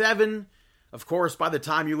 667. Of course, by the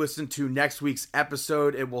time you listen to next week's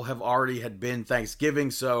episode, it will have already been Thanksgiving,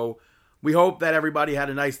 so we hope that everybody had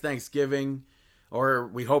a nice Thanksgiving, or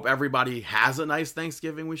we hope everybody has a nice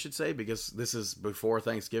Thanksgiving, we should say, because this is before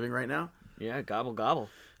Thanksgiving right now. Yeah, gobble, gobble.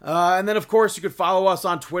 And then, of course, you could follow us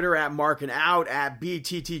on Twitter at Markin Out, at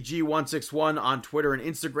BTTG161 on Twitter and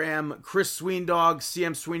Instagram, Chris Sweendog,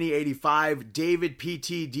 CM Sweeney85, David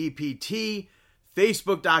PTDPT,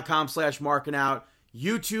 Facebook.com/Markin Out,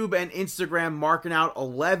 YouTube and Instagram Markin Out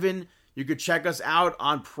 11. You could check us out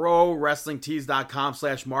on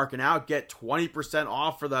ProWrestlingTees.com/Markin Out. Get 20%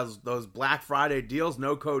 off for those Black Friday deals.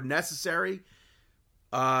 No code necessary.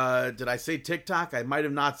 Did I say TikTok? I might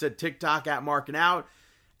have not said TikTok at Markin Out.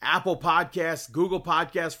 Apple Podcasts, Google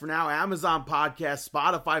Podcasts for now, Amazon Podcasts,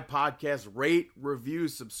 Spotify Podcasts. Rate, review,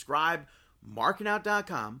 subscribe,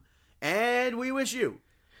 markinout.com. And we wish you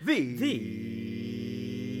the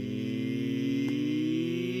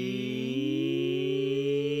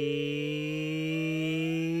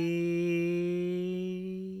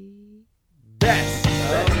best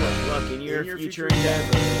of luck in your future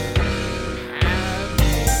endeavors.